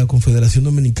Codopyme, la Confederación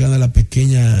Dominicana de la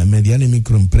Pequeña, Mediana y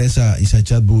Microempresa,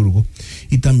 Isachat Burgo,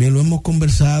 y también lo hemos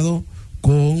conversado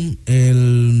con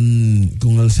el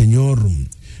señor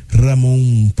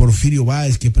Ramón Porfirio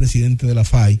Báez, que es presidente de la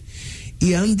FAI,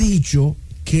 y han dicho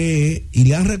y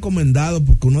le han recomendado,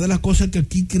 porque una de las cosas que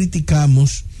aquí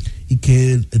criticamos y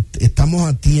que estamos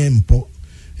a tiempo,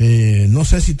 no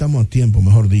sé si estamos a tiempo,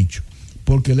 mejor dicho,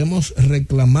 porque le hemos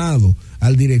reclamado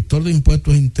al director de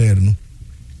impuestos internos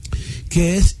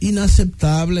que es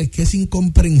inaceptable, que es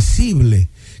incomprensible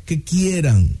que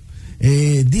quieran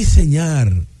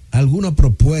diseñar alguna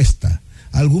propuesta,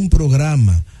 algún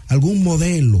programa, algún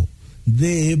modelo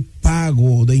de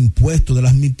pago de impuestos de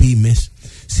las MIPYMES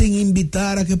sin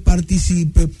invitar a que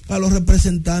participe a los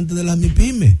representantes de las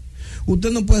MIPYMES.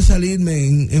 Usted no puede salirme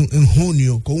en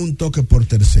junio con un toque por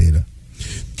tercera.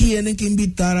 Tienen que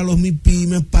invitar a los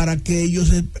MIPYMES para que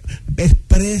ellos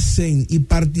expresen y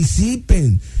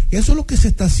participen. Eso es lo que se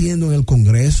está haciendo en el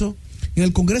Congreso. En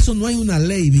el Congreso no hay una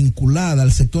ley vinculada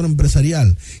al sector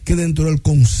empresarial que dentro del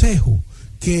Consejo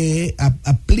que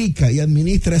aplica y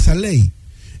administra esa ley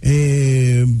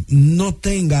no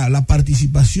tenga la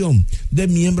participación de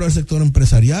miembros del sector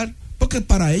empresarial, porque es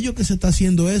para ellos que se está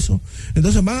haciendo eso.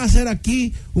 Entonces van a hacer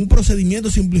aquí un procedimiento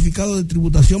simplificado de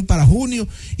tributación para junio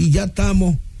y ya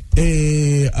estamos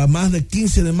a más de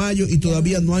 15 de mayo y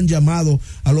todavía no han llamado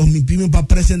a los MIPYMES para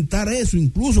presentar eso,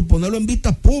 incluso ponerlo en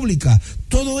vista pública.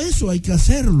 Todo eso hay que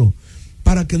hacerlo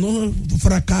para que no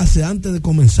fracase antes de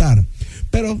comenzar.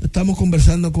 Pero estamos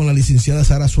conversando con la licenciada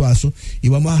Sara Suazo y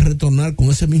vamos a retornar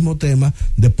con ese mismo tema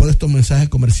después de estos mensajes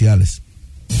comerciales.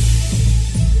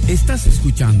 Estás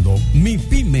escuchando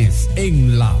MIPYMES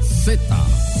en la Z.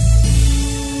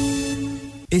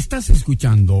 Estás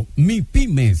escuchando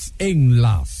MIPYMES en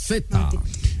la Z.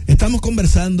 Estamos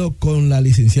conversando con la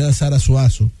licenciada Sara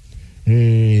Suazo,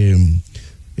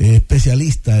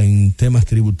 especialista en temas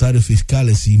tributarios,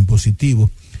 fiscales e impositivos.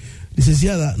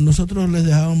 Licenciada, nosotros les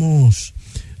dejábamos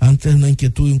antes una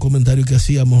inquietud y un comentario que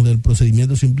hacíamos del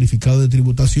procedimiento simplificado de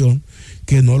tributación,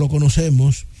 que no lo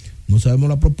conocemos, no sabemos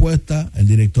la propuesta, el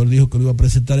director dijo que lo iba a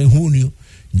presentar en junio,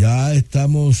 ya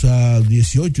estamos a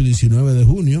 18, 19 de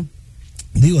junio,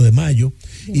 de mayo,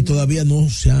 y todavía no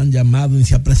se han llamado ni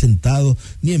se ha presentado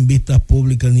ni en vistas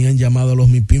públicas ni han llamado a los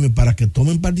MIPYME para que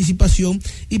tomen participación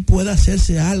y pueda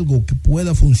hacerse algo que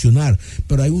pueda funcionar.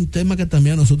 Pero hay un tema que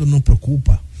también a nosotros nos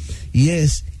preocupa, y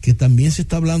es que también se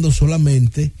está hablando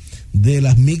solamente de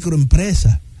las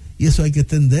microempresas, y eso hay que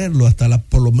extenderlo hasta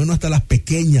por lo menos hasta las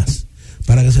pequeñas,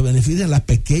 para que se beneficien las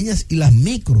pequeñas y las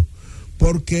micro,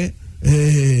 porque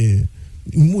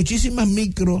muchísimas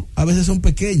micro a veces son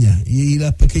pequeñas y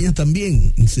las pequeñas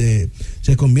también se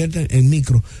convierten en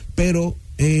micro. Pero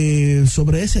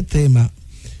sobre ese tema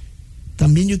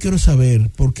también yo quiero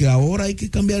saber, porque ahora hay que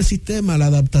cambiar el sistema, la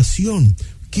adaptación.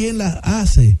 ¿Quién la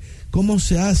hace? ¿Cómo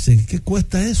se hace? ¿Qué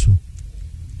cuesta eso?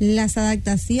 Las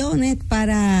adaptaciones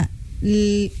para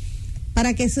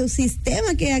que su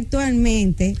sistema, que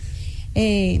actualmente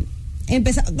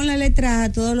empezando con la letra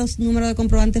A, todos los números de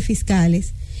comprobantes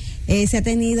fiscales, se ha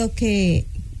tenido que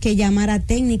llamar a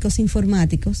técnicos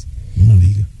informáticos. No me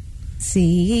diga.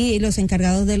 Sí, los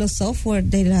encargados de los software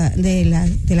de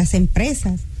las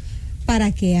empresas,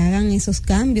 para que hagan esos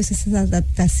cambios, esas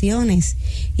adaptaciones.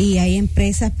 Y hay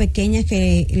empresas pequeñas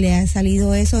que le ha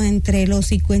salido eso entre los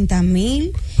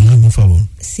 50,000. Por favor.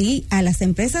 Sí, a las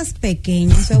empresas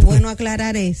pequeñas, eso es bueno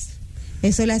aclarar eso.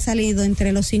 Eso le ha salido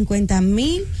entre los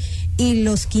 50,000 y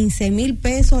los 15,000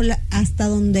 pesos, hasta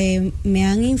donde me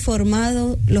han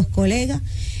informado los colegas,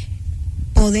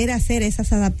 poder hacer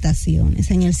esas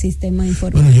adaptaciones en el sistema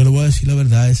informático. Bueno, yo le voy a decir la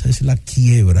verdad, esa es la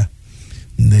quiebra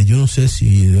de, yo no sé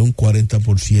si de un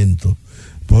 40%,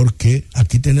 porque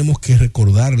aquí tenemos que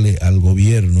recordarle al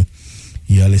gobierno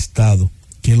y al Estado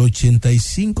que el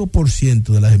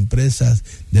 85% de las empresas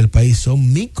del país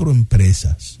son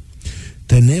microempresas.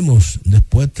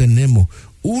 Después tenemos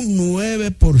un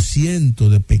 9%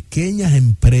 de pequeñas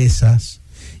empresas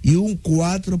y un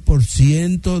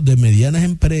 4% de medianas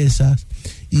empresas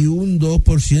y un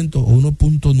 2% o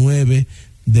 1.9%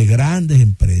 de grandes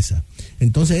empresas.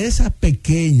 Entonces esas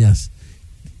pequeñas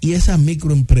y esas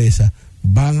microempresas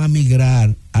van a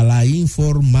migrar a la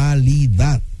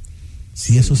informalidad.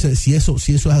 Si eso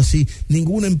es así,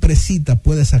 ninguna empresita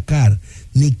puede sacar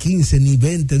ni 15, ni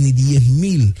 20, ni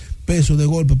 10,000 pesos de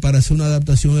golpe para hacer una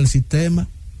adaptación del sistema.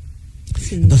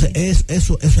 Sí. Entonces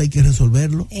eso hay que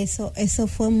resolverlo. Eso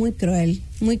fue muy cruel,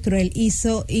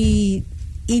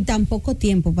 y tan poco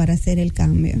tiempo para hacer el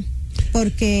cambio,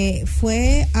 porque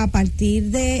fue a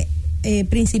partir de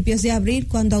principios de abril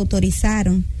cuando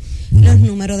autorizaron los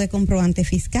números de comprobantes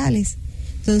fiscales.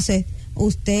 Entonces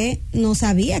usted no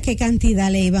sabía qué cantidad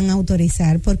le iban a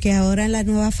autorizar, porque ahora la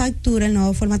nueva factura, el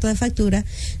nuevo formato de factura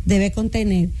debe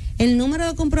contener el número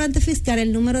de comprobante fiscal,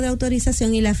 el número de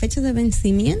autorización y la fecha de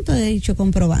vencimiento de dicho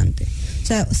comprobante. O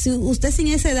sea, si usted sin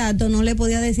ese dato no le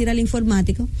podía decir al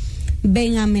informático,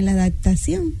 véngame la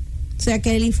adaptación. O sea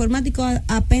que el informático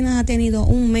apenas ha tenido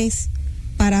un mes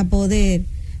para poder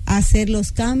hacer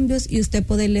los cambios y usted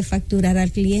poderle facturar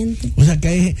al cliente. O sea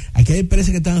que aquí hay empresas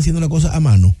que están haciendo la cosa a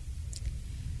mano.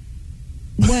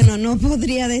 Bueno, no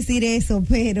podría decir eso,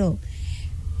 pero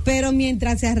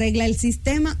mientras se arregla el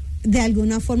sistema, de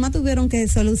alguna forma tuvieron que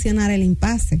solucionar el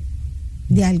impasse.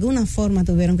 De alguna forma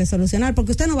tuvieron que solucionar,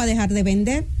 porque usted no va a dejar de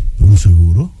vender. ¿No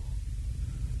seguro?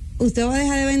 Usted va a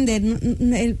dejar de vender,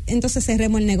 entonces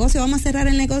cerremos el negocio. Vamos a cerrar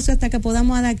el negocio hasta que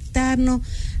podamos adaptarnos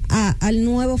al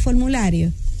nuevo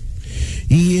formulario.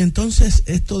 Y entonces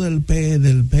esto del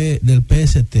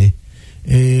PST,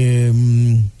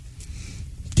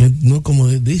 que no, como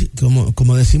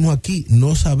decimos aquí,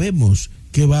 no sabemos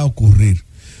qué va a ocurrir.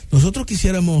 Nosotros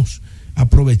quisiéramos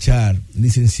aprovechar,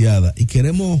 licenciada, y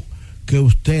queremos que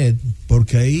usted,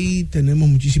 porque ahí tenemos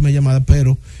muchísimas llamadas,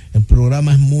 pero el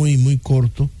programa es muy, muy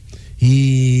corto,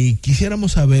 y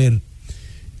quisiéramos saber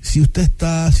si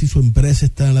su empresa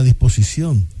está en la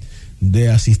disposición de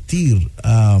asistir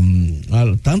a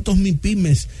tantos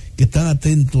MIPYMES que están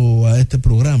atentos a este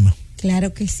programa.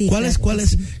 Claro que sí.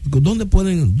 ¿Dónde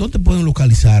pueden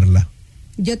localizarla?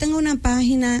 Yo tengo una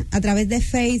página a través de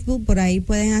Facebook, por ahí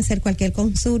pueden hacer cualquier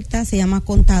consulta, se llama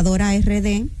Contadora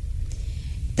RD.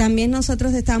 También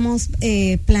nosotros estamos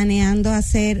planeando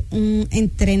hacer un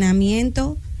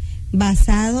entrenamiento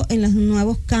basado en los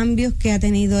nuevos cambios que ha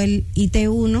tenido el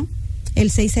IT1, el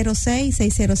 606,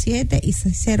 607 y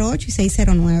 608 y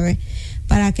 609,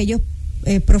 para aquellos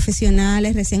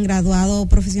profesionales recién graduados o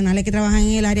profesionales que trabajan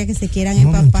en el área que se quieran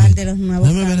empapar de los nuevos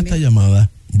cambios. Déjame ver esta llamada.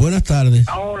 Buenas tardes.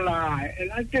 Hola, el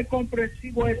arte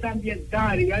comprensivo es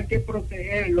ambiental y hay que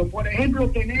protegerlo. Por ejemplo,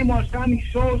 tenemos a Sammy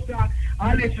Sosa,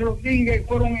 Alex Rodríguez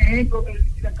fueron ejemplos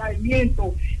de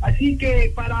caimiento. Así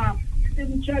que para este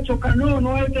muchacho Cano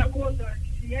no es otra cosa,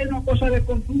 si es una cosa de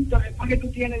conducta, después que tú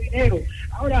tienes dinero.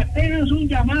 Ahora, tenemos un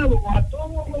llamado a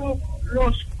todos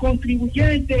los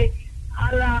contribuyentes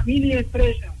a la mini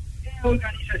empresa de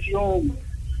organización.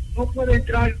 No puede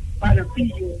entrar para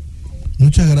pillo.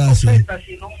 Muchas gracias.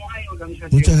 Si no hay organización.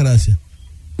 Muchas gracias.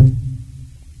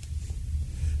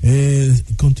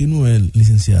 Continúe,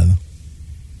 licenciado.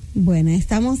 Bueno,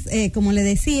 estamos, como le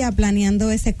decía, planeando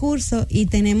ese curso y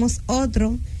tenemos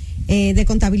otro de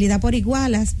contabilidad por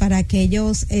igualas para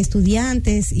aquellos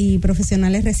estudiantes y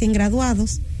profesionales recién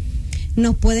graduados.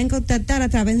 Nos pueden contactar a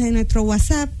través de nuestro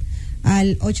WhatsApp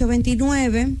al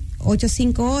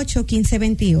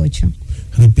 829-858-1528.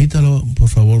 Repítalo, por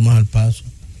favor, más al paso.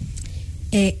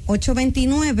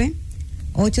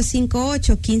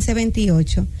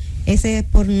 829-858-1528. Ese es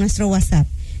por nuestro WhatsApp.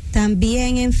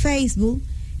 También en Facebook,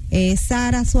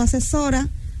 Sara, su asesora,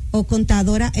 o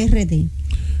contadora RD.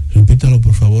 Repítalo,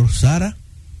 por favor. Sara,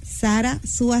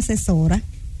 su asesora.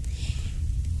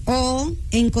 O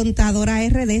en contadora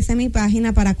RD, esa es mi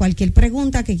página para cualquier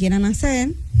pregunta que quieran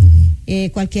hacer,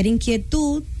 cualquier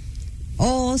inquietud,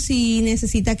 o si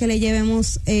necesita que le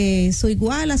llevemos su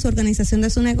iguala, su organización de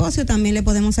su negocio, también le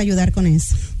podemos ayudar con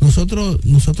eso. Nosotros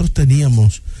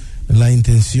teníamos la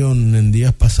intención en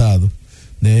días pasados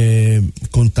de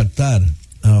contactar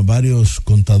a varios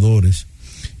contadores,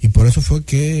 y por eso fue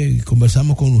que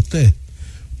conversamos con usted,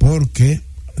 porque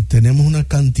tenemos una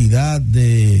cantidad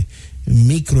de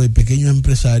micro y pequeños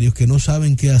empresarios que no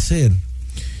saben qué hacer,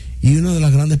 y una de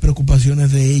las grandes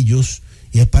preocupaciones de ellos,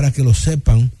 y es para que lo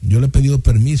sepan, yo le he pedido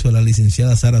permiso a la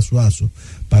licenciada Sara Suazo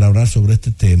para hablar sobre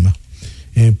este tema,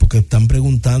 porque están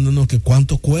preguntándonos que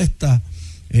cuánto cuesta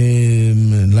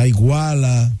la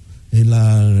iguala,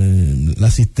 la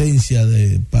asistencia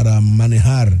para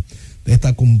manejar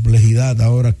esta complejidad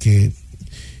ahora que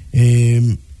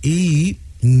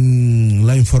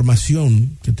la información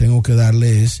que tengo que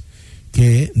darle es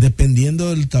que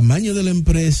dependiendo del tamaño de la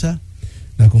empresa,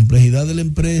 la complejidad de la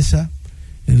empresa,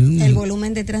 el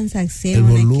volumen de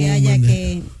transacciones que haya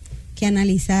que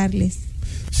analizarles.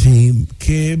 Sí,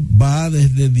 que va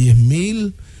desde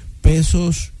 10,000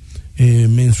 pesos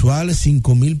mensuales,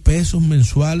 5,000 pesos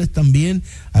mensuales también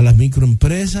a las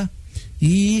microempresas,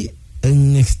 y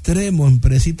en extremo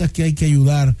empresitas que hay que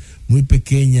ayudar muy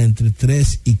pequeñas, entre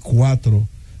 3 y 4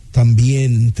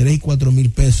 también, 3 y 4 mil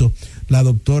pesos. La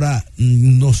doctora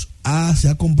se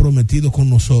ha comprometido con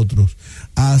nosotros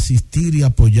a asistir y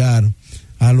apoyar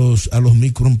a los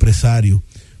microempresarios.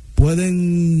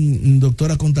 ¿Pueden,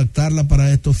 doctora, contactarla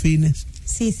para estos fines?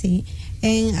 Sí.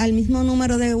 Al mismo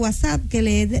número de WhatsApp que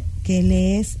le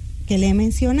he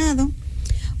mencionado,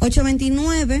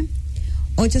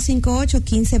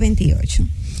 829-858-1528.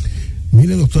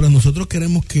 Mire, doctora, nosotros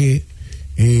queremos que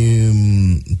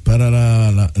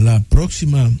para la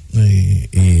próxima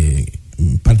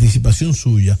participación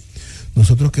suya,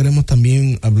 nosotros queremos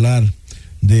también hablar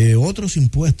de otros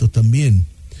impuestos también,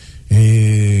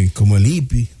 como el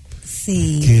IPI,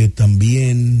 sí, que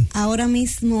también ahora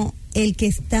mismo el que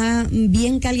está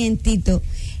bien calientito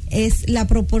es la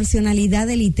proporcionalidad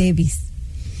del ITEVIS.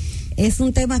 Es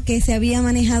un tema que se había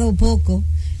manejado poco,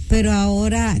 pero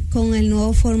ahora con el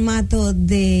nuevo formato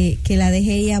que la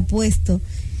DGI ha puesto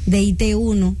de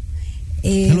IT1.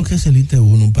 ¿Qué es lo que es el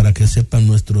IT1 para que sepan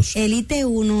nuestros? El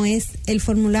IT1 es el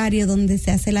formulario donde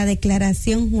se hace la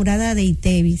declaración jurada de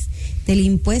ITEVIS, del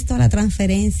impuesto a la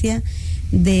transferencia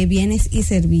de bienes y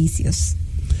servicios.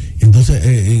 Entonces,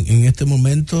 en este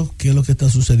momento, ¿qué es lo que está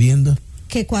sucediendo?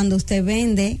 Que cuando usted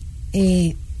vende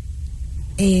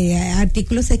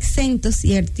artículos exentos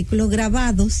y artículos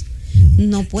grabados,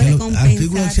 no puede compensar.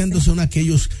 Artículos exentos son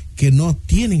aquellos que no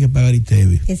tienen que pagar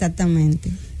ITEVIS. Exactamente.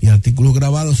 Y artículos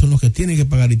grabados son los que tienen que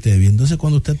pagar ITEVIS. Entonces,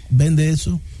 cuando usted vende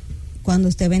eso,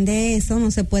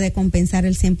 no se puede compensar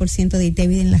el 100% de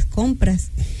ITEVIS en las compras.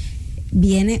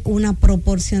 Viene una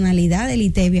proporcionalidad del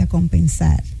ITEVIS a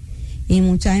compensar. Y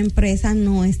muchas empresas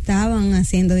no estaban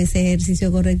haciendo ese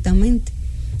ejercicio correctamente.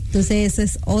 Entonces, eso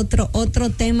es otro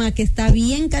tema que está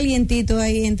bien calientito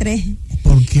ahí entre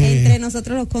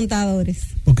nosotros los contadores.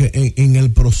 Porque en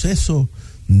el proceso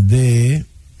de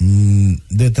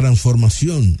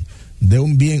transformación de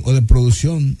un bien o de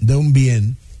producción de un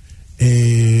bien,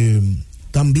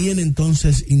 también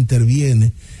entonces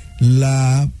interviene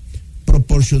la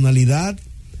proporcionalidad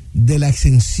de la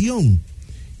exención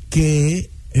que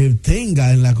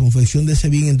tenga en la confección de ese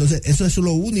bien. Entonces eso es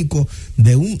lo único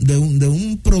de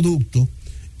un producto,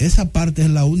 esa parte es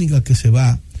la única que se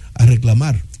va a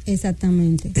reclamar.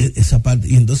 Exactamente. Esa parte,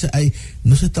 y entonces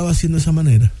no se estaba haciendo de esa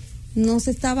manera. no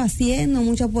se estaba haciendo,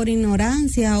 mucho por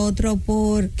ignorancia, otro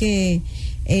porque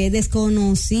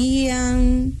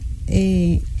desconocían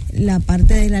la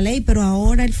parte de la ley, pero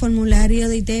ahora el formulario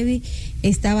de ITEVI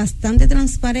está bastante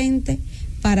transparente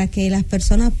para que las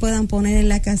personas puedan poner en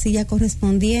la casilla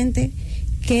correspondiente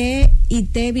que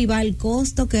ITEVI va al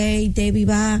costo, que ITEVI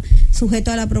va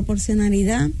sujeto a la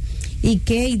proporcionalidad y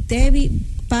que ITEVI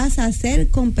pasa a ser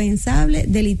compensable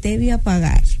del ITEVI a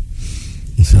pagar.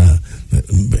 O sea,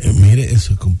 mire,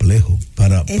 eso es complejo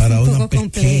para una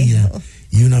pequeña complejo.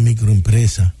 Y una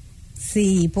microempresa.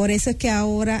 Sí, por eso es que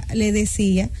ahora le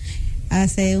decía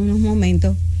hace unos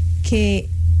momentos que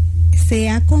se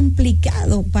ha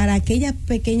complicado para aquellas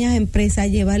pequeñas empresas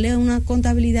llevarle una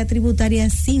contabilidad tributaria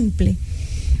simple.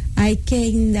 Hay que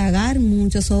indagar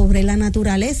mucho sobre la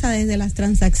naturaleza desde las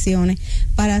transacciones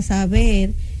para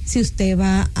saber si usted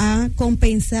va a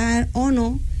compensar o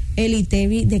no el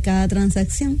ITEVI de cada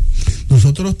transacción.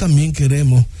 Nosotros también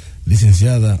queremos,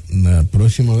 licenciada, la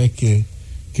próxima vez que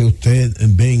usted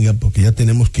venga, porque ya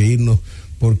tenemos que irnos,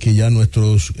 porque ya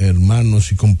nuestros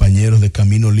hermanos y compañeros de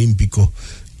Camino Olímpico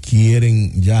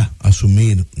quieren ya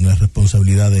asumir la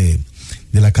responsabilidad de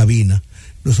la cabina.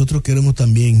 Nosotros queremos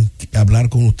también hablar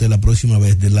con usted la próxima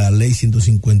vez de la ley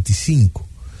 155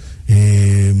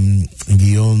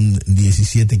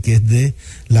 -17, que es de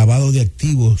lavado de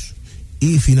activos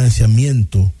y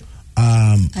financiamiento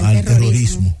al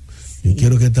terrorismo. Sí. Yo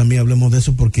quiero que también hablemos de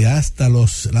eso, porque hasta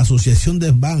la Asociación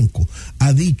de Bancos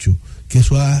ha dicho que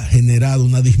eso ha generado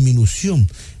una disminución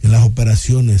en las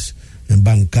operaciones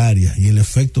bancarias y el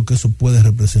efecto que eso puede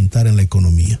representar en la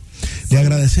economía. Le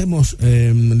agradecemos,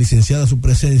 licenciada, su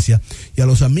presencia, y a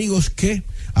los amigos que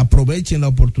aprovechen la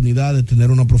oportunidad de tener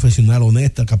una profesional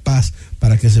honesta, capaz,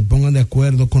 para que se pongan de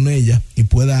acuerdo con ella y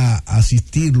pueda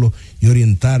asistirlo y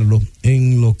orientarlo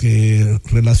en lo que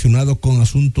relacionado con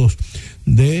asuntos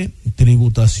de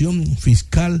tributación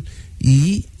fiscal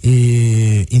y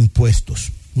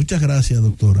impuestos. Muchas gracias,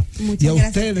 doctora. Muchas y a gracias.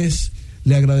 Ustedes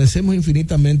le agradecemos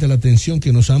infinitamente la atención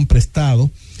que nos han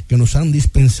prestado, que nos han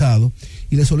dispensado,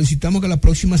 y le solicitamos que la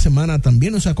próxima semana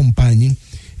también nos acompañen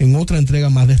en otra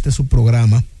entrega más de este su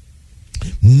programa,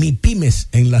 Mi Pymes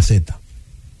en la Z.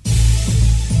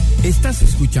 Estás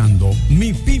escuchando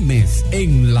Mi Pymes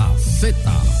en la Z.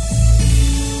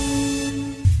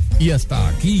 Y hasta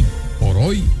aquí, por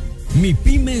hoy, Mi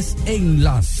Pymes en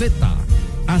la Z.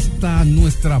 Hasta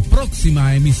nuestra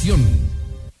próxima emisión.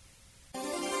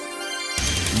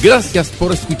 Gracias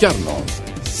por escucharnos.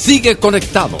 Sigue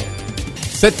conectado.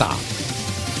 Z